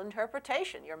theological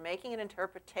interpretation. You're making an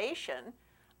interpretation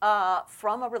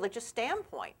from a religious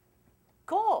standpoint.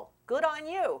 Cool, good on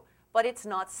you, but it's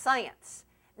not science.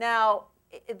 Now,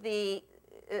 we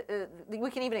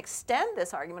can even extend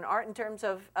this argument, Art, in terms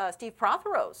of Steve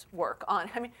Prothero's work on,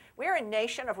 we're a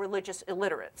nation of religious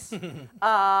illiterates.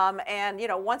 And,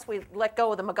 once we let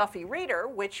go of the McGuffey reader,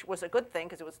 which was a good thing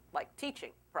because it was like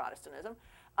teaching Protestantism,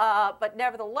 but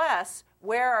nevertheless,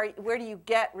 where do you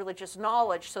get religious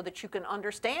knowledge so that you can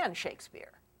understand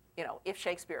Shakespeare? If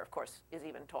Shakespeare, of course, is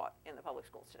even taught in the public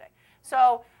schools today.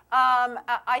 So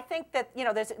I think that,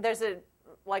 there's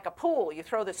like a pool. You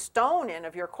throw the stone in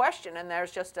of your question, and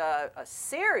there's just a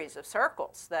series of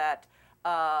circles that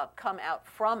come out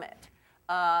from it.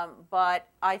 But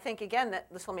I think, again,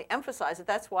 let me emphasize that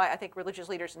that's why I think religious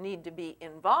leaders need to be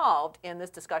involved in this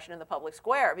discussion in the public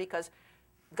square, because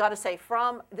got to say,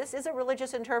 this is a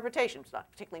religious interpretation. It's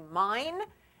not particularly mine,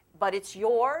 but it's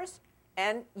yours,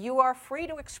 and you are free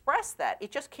to express that.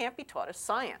 It just can't be taught as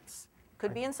science.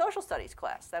 Could be in social studies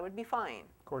class. That would be fine.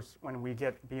 Of course, when we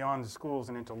get beyond the schools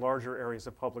and into larger areas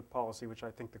of public policy, which I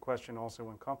think the question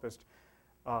also encompassed,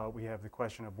 we have the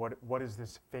question of what is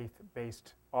this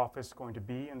faith-based office going to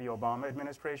be in the Obama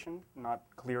administration? Not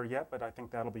clear yet, but I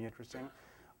think that'll be interesting.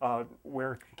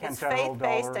 Where can it's federal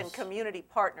faith-based dollars and community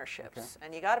partnerships, okay.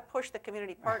 And you got to push the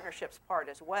community partnerships part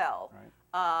as well.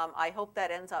 Right. I hope that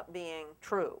ends up being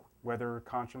true. Whether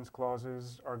conscience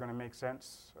clauses are going to make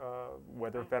sense,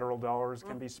 whether federal dollars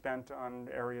can be spent on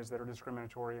areas that are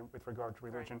discriminatory with regard to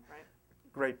religion. Right.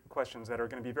 Great questions that are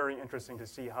going to be very interesting to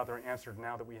see how they're answered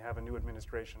now that we have a new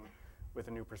administration with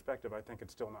a new perspective. I think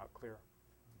it's still not clear.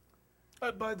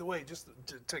 By the way, just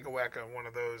to take a whack on one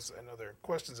of those, I know there are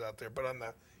questions out there, but on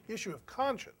the issue of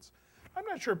conscience, I'm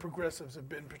not sure progressives have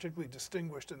been particularly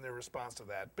distinguished in their response to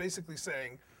that. Basically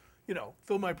saying,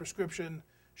 fill my prescription,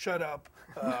 shut up,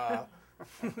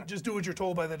 just do what you're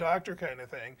told by the doctor kind of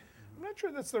thing. I'm not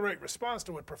sure that's the right response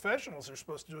to what professionals are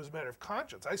supposed to do as a matter of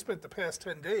conscience. I spent the past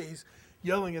 10 days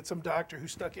yelling at some doctor who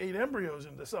stuck 8 embryos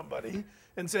into somebody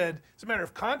and said, as a matter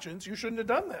of conscience, you shouldn't have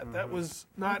done that. Mm-hmm. That was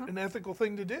not an ethical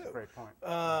thing to do. Great point.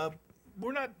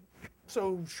 We're not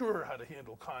so sure how to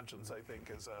handle conscience, I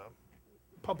think, as a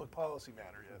public policy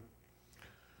matter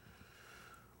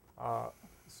yet.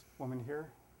 This woman here.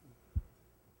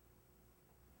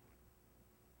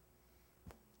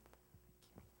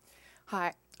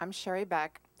 Hi, I'm Sherry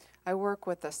Beck. I work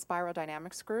with the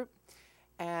Spirodynamics group,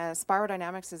 and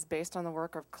Spirodynamics is based on the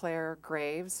work of Claire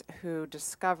Graves, who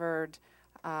discovered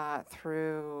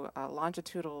through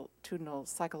longitudinal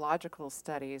psychological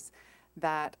studies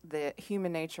that the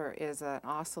human nature is an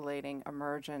oscillating,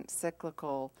 emergent,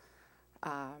 cyclical,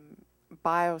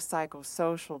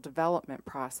 biopsychosocial development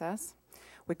process.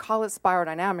 We call it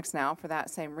spirodynamics now for that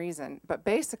same reason, but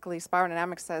basically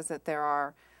spirodynamics says that there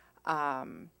are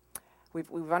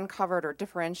We've uncovered or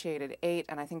differentiated 8,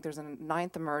 and I think there's a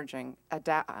 9th emerging,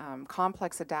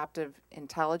 complex adaptive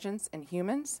intelligence in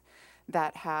humans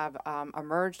that have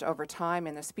emerged over time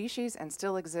in the species and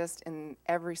still exist in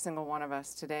every single one of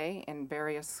us today in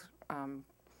various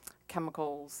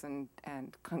chemicals and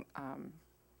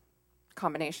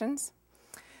combinations.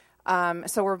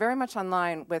 So we're very much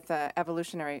online with the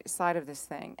evolutionary side of this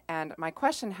thing. And my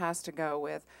question has to go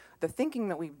with the thinking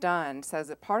that we've done says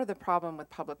that part of the problem with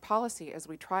public policy is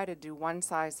we try to do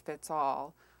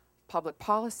one-size-fits-all public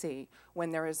policy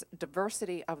when there is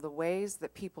diversity of the ways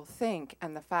that people think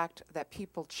and the fact that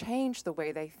people change the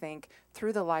way they think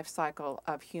through the life cycle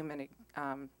of human,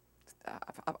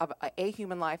 of a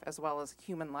human life as well as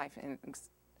human life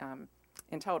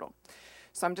in total.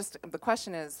 So the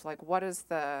question is, like,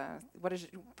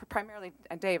 primarily,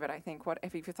 David, I think,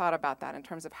 if you thought about that in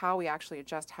terms of how we actually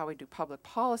adjust how we do public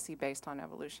policy based on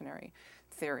evolutionary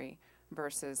theory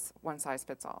versus one size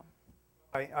fits all?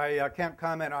 I can't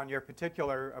comment on your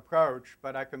particular approach,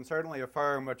 but I can certainly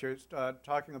affirm what you're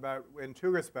talking about in two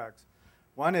respects.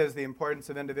 One is the importance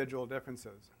of individual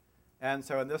differences. And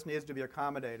this needs to be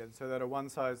accommodated so that a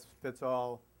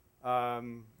one-size-fits-all,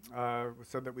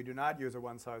 so that we do not use a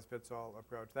one-size-fits-all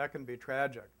approach. That can be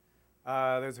tragic.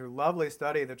 There's a lovely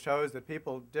study that shows that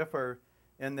people differ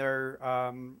in their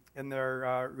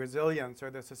resilience or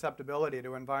their susceptibility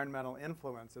to environmental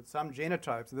influence. That some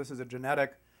genotypes, this is a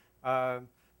genetic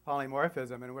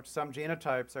polymorphism in which some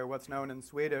genotypes are what's known in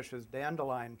Swedish as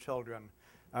dandelion children.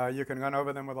 You can run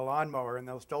over them with a lawnmower and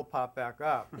they'll still pop back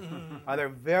up. They're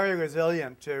very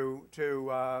resilient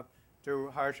to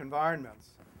harsh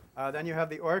environments. Then you have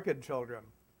the orchid children,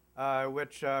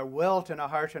 which wilt in a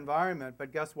harsh environment,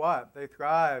 but guess what? They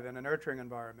thrive in a nurturing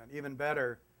environment, even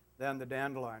better than the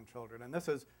dandelion children. And this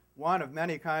is one of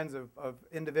many kinds of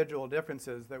individual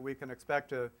differences that we can expect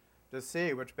to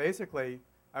see, which basically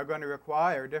are going to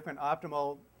require different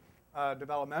optimal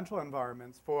developmental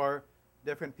environments for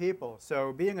different people.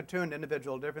 So being attuned to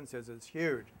individual differences is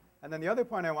huge. And then the other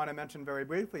point I want to mention very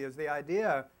briefly is the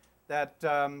idea that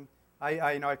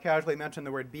I casually mentioned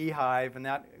the word beehive, and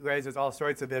that raises all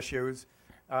sorts of issues.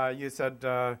 You said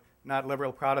not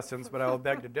liberal Protestants, but I will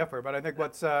beg to differ. But I think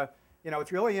what's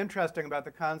really interesting about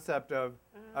the concept of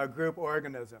a group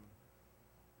organism,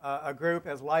 a group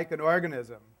as like an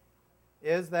organism,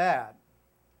 is that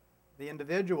the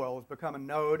individuals become a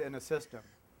node in a system.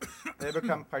 They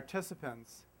become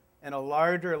participants in a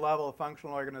larger level of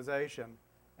functional organization,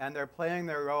 and they're playing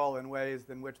their role in ways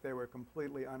in which they were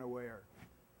completely unaware.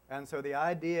 And so the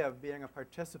idea of being a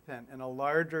participant in a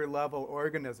larger level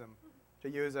organism, to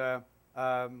use a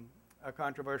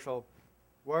controversial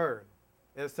word,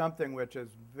 is something which is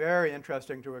very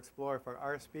interesting to explore for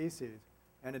our species,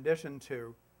 in addition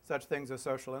to such things as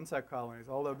social insect colonies,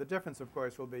 although the difference, of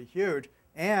course, will be huge.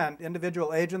 And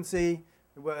individual agency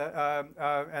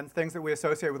and things that we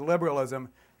associate with liberalism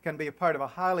can be a part of a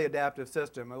highly adaptive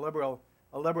system. A liberal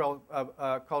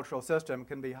cultural system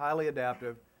can be highly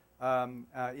adaptive,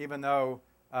 even though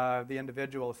the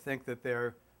individuals think that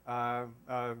they're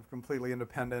completely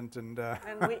independent. And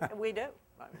we do.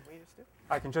 We just do.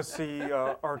 I can just see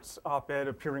Art's op-ed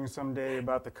appearing someday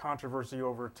about the controversy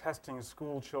over testing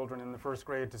school children in the first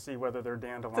grade to see whether they're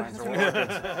dandelions or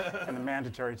orchids and the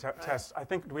mandatory tests. I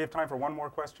think, do we have time for one more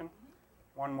question?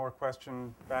 One more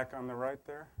question back on the right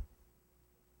there.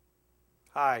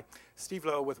 Hi, Steve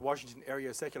Lowe with Washington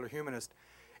Area Secular Humanist.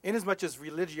 Inasmuch as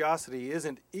religiosity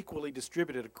isn't equally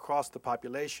distributed across the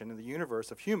population in the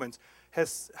universe of humans,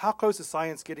 how close is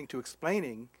science getting to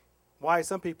explaining why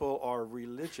some people are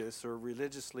religious or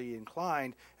religiously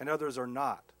inclined and others are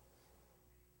not?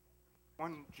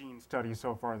 One gene study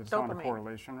so far that's Dopamine. found a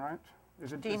correlation, right?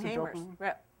 Is it Dean Hamers.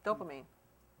 dopamine? Dopamine.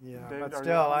 yeah, David, but are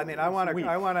still, you- I mean, I want Sweet.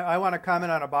 to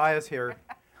comment on a bias here.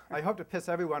 I hope to piss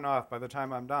everyone off by the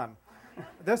time I'm done.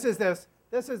 This is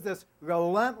this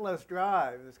relentless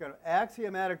drive, this kind of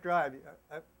axiomatic drive.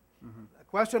 A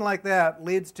question like that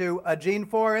leads to a gene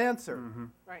 4 answer.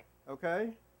 Right.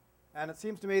 Okay? And it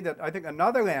seems to me that I think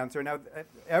another answer, now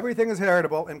everything is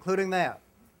heritable, including that.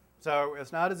 So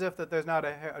it's not as if that there's not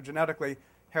a genetically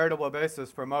heritable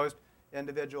basis for most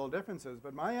individual differences.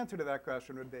 But my answer to that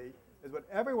question would be, is what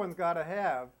everyone's got to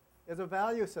have is a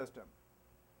value system.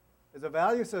 Is a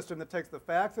value system that takes the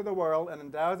facts of the world and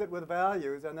endows it with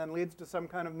values and then leads to some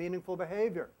kind of meaningful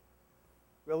behavior.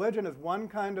 Religion is one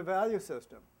kind of value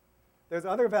system. There's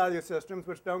other value systems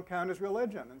which don't count as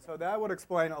religion. And so that would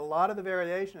explain a lot of the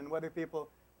variation in whether people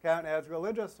count as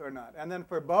religious or not. And then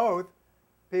for both,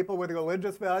 people with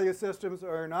religious value systems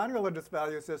or non-religious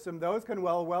value systems, those can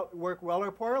work well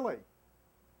or poorly.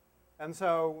 And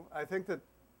so I think that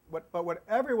what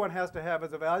everyone has to have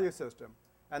is a value system.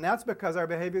 And that's because our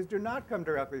behaviors do not come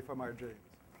directly from our genes.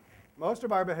 Most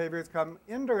of our behaviors come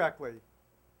indirectly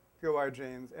through our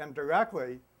genes and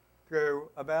directly through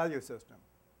a value system.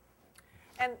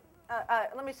 And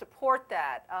let me support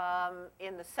that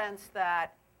in the sense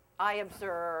that I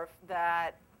observe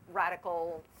that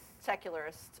radical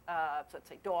secularists, so let's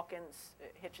say Dawkins,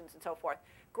 Hitchens, and so forth,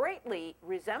 greatly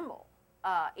resemble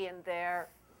in their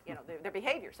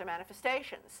behaviors, their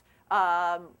manifestations,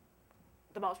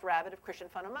 the most rabid of Christian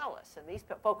fundamentalists. And these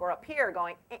folk are up here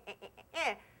going,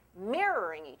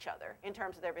 mirroring each other in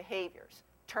terms of their behaviors,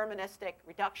 deterministic,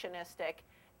 reductionistic,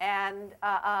 and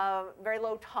very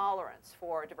low tolerance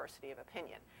for diversity of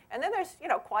opinion. And then there's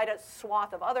quite a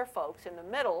swath of other folks in the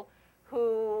middle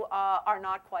who are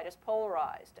not quite as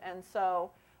polarized. And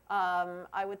so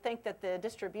I would think that the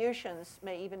distributions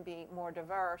may even be more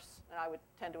diverse, and I would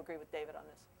tend to agree with David on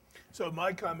this. So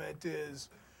my comment is,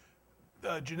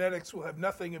 genetics will have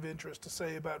nothing of interest to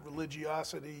say about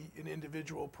religiosity in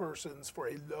individual persons for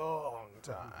a long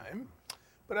time.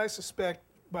 But I suspect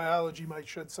biology might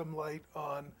shed some light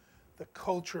on the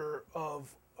culture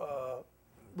of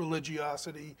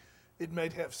religiosity. It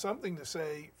might have something to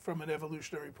say from an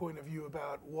evolutionary point of view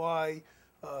about why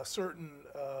certain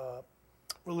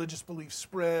religious beliefs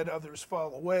spread, others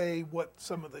fall away, what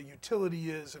some of the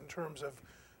utility is in terms of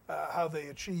how they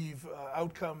achieve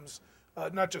outcomes,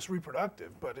 not just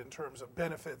reproductive, but in terms of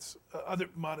benefits, other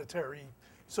monetary,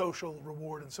 social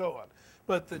reward, and so on.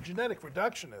 But the genetic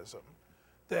reductionism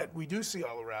that we do see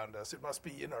all around us, it must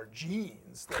be in our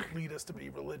genes that lead us to be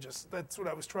religious. That's what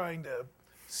I was trying to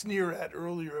sneer at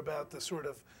earlier about the sort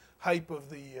of hype of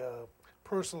the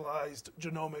personalized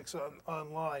genomics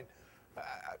online.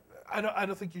 I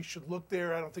don't think you should look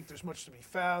there. I don't think there's much to be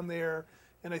found there.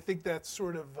 And I think that's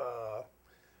sort of,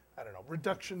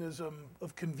 reductionism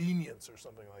of convenience or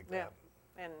something like that.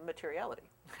 Yeah, and materiality.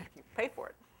 You pay for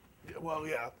it. Yeah, well,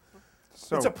 yeah.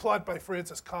 So, it's a plot by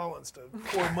Francis Collins to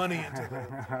pour money into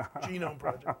the Genome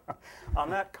Project. On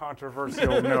that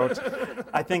controversial note,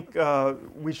 I think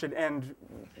we should end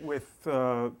with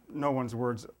no one's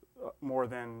words more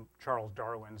than Charles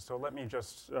Darwin. So let me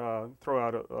just throw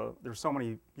out, there's so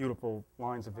many beautiful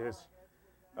lines of his.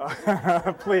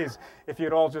 Please, if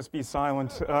you'd all just be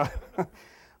silent.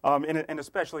 And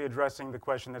especially addressing the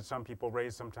question that some people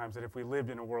raise sometimes, that if we lived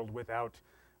in a world without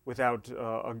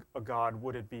a God,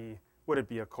 would it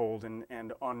be a cold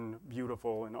and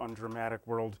unbeautiful and undramatic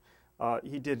world?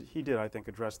 He did, I think,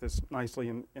 address this nicely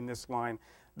in this line.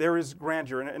 There is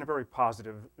grandeur, in a very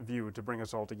positive view to bring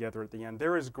us all together at the end.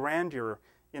 There is grandeur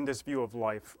in this view of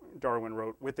life, Darwin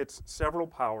wrote, with its several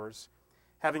powers,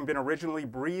 having been originally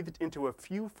breathed into a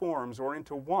few forms or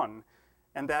into one,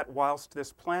 and that whilst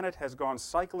this planet has gone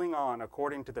cycling on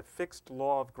according to the fixed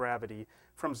law of gravity,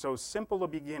 from so simple a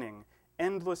beginning,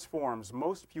 endless forms,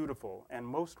 most beautiful and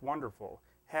most wonderful,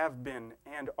 have been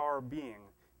and are being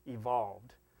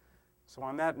evolved. So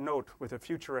on that note, with a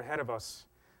future ahead of us,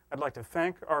 I'd like to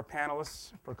thank our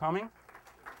panelists for coming.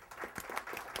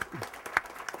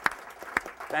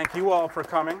 Thank you all for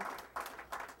coming.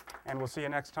 And we'll see you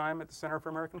next time at the Center for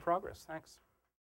American Progress. Thanks.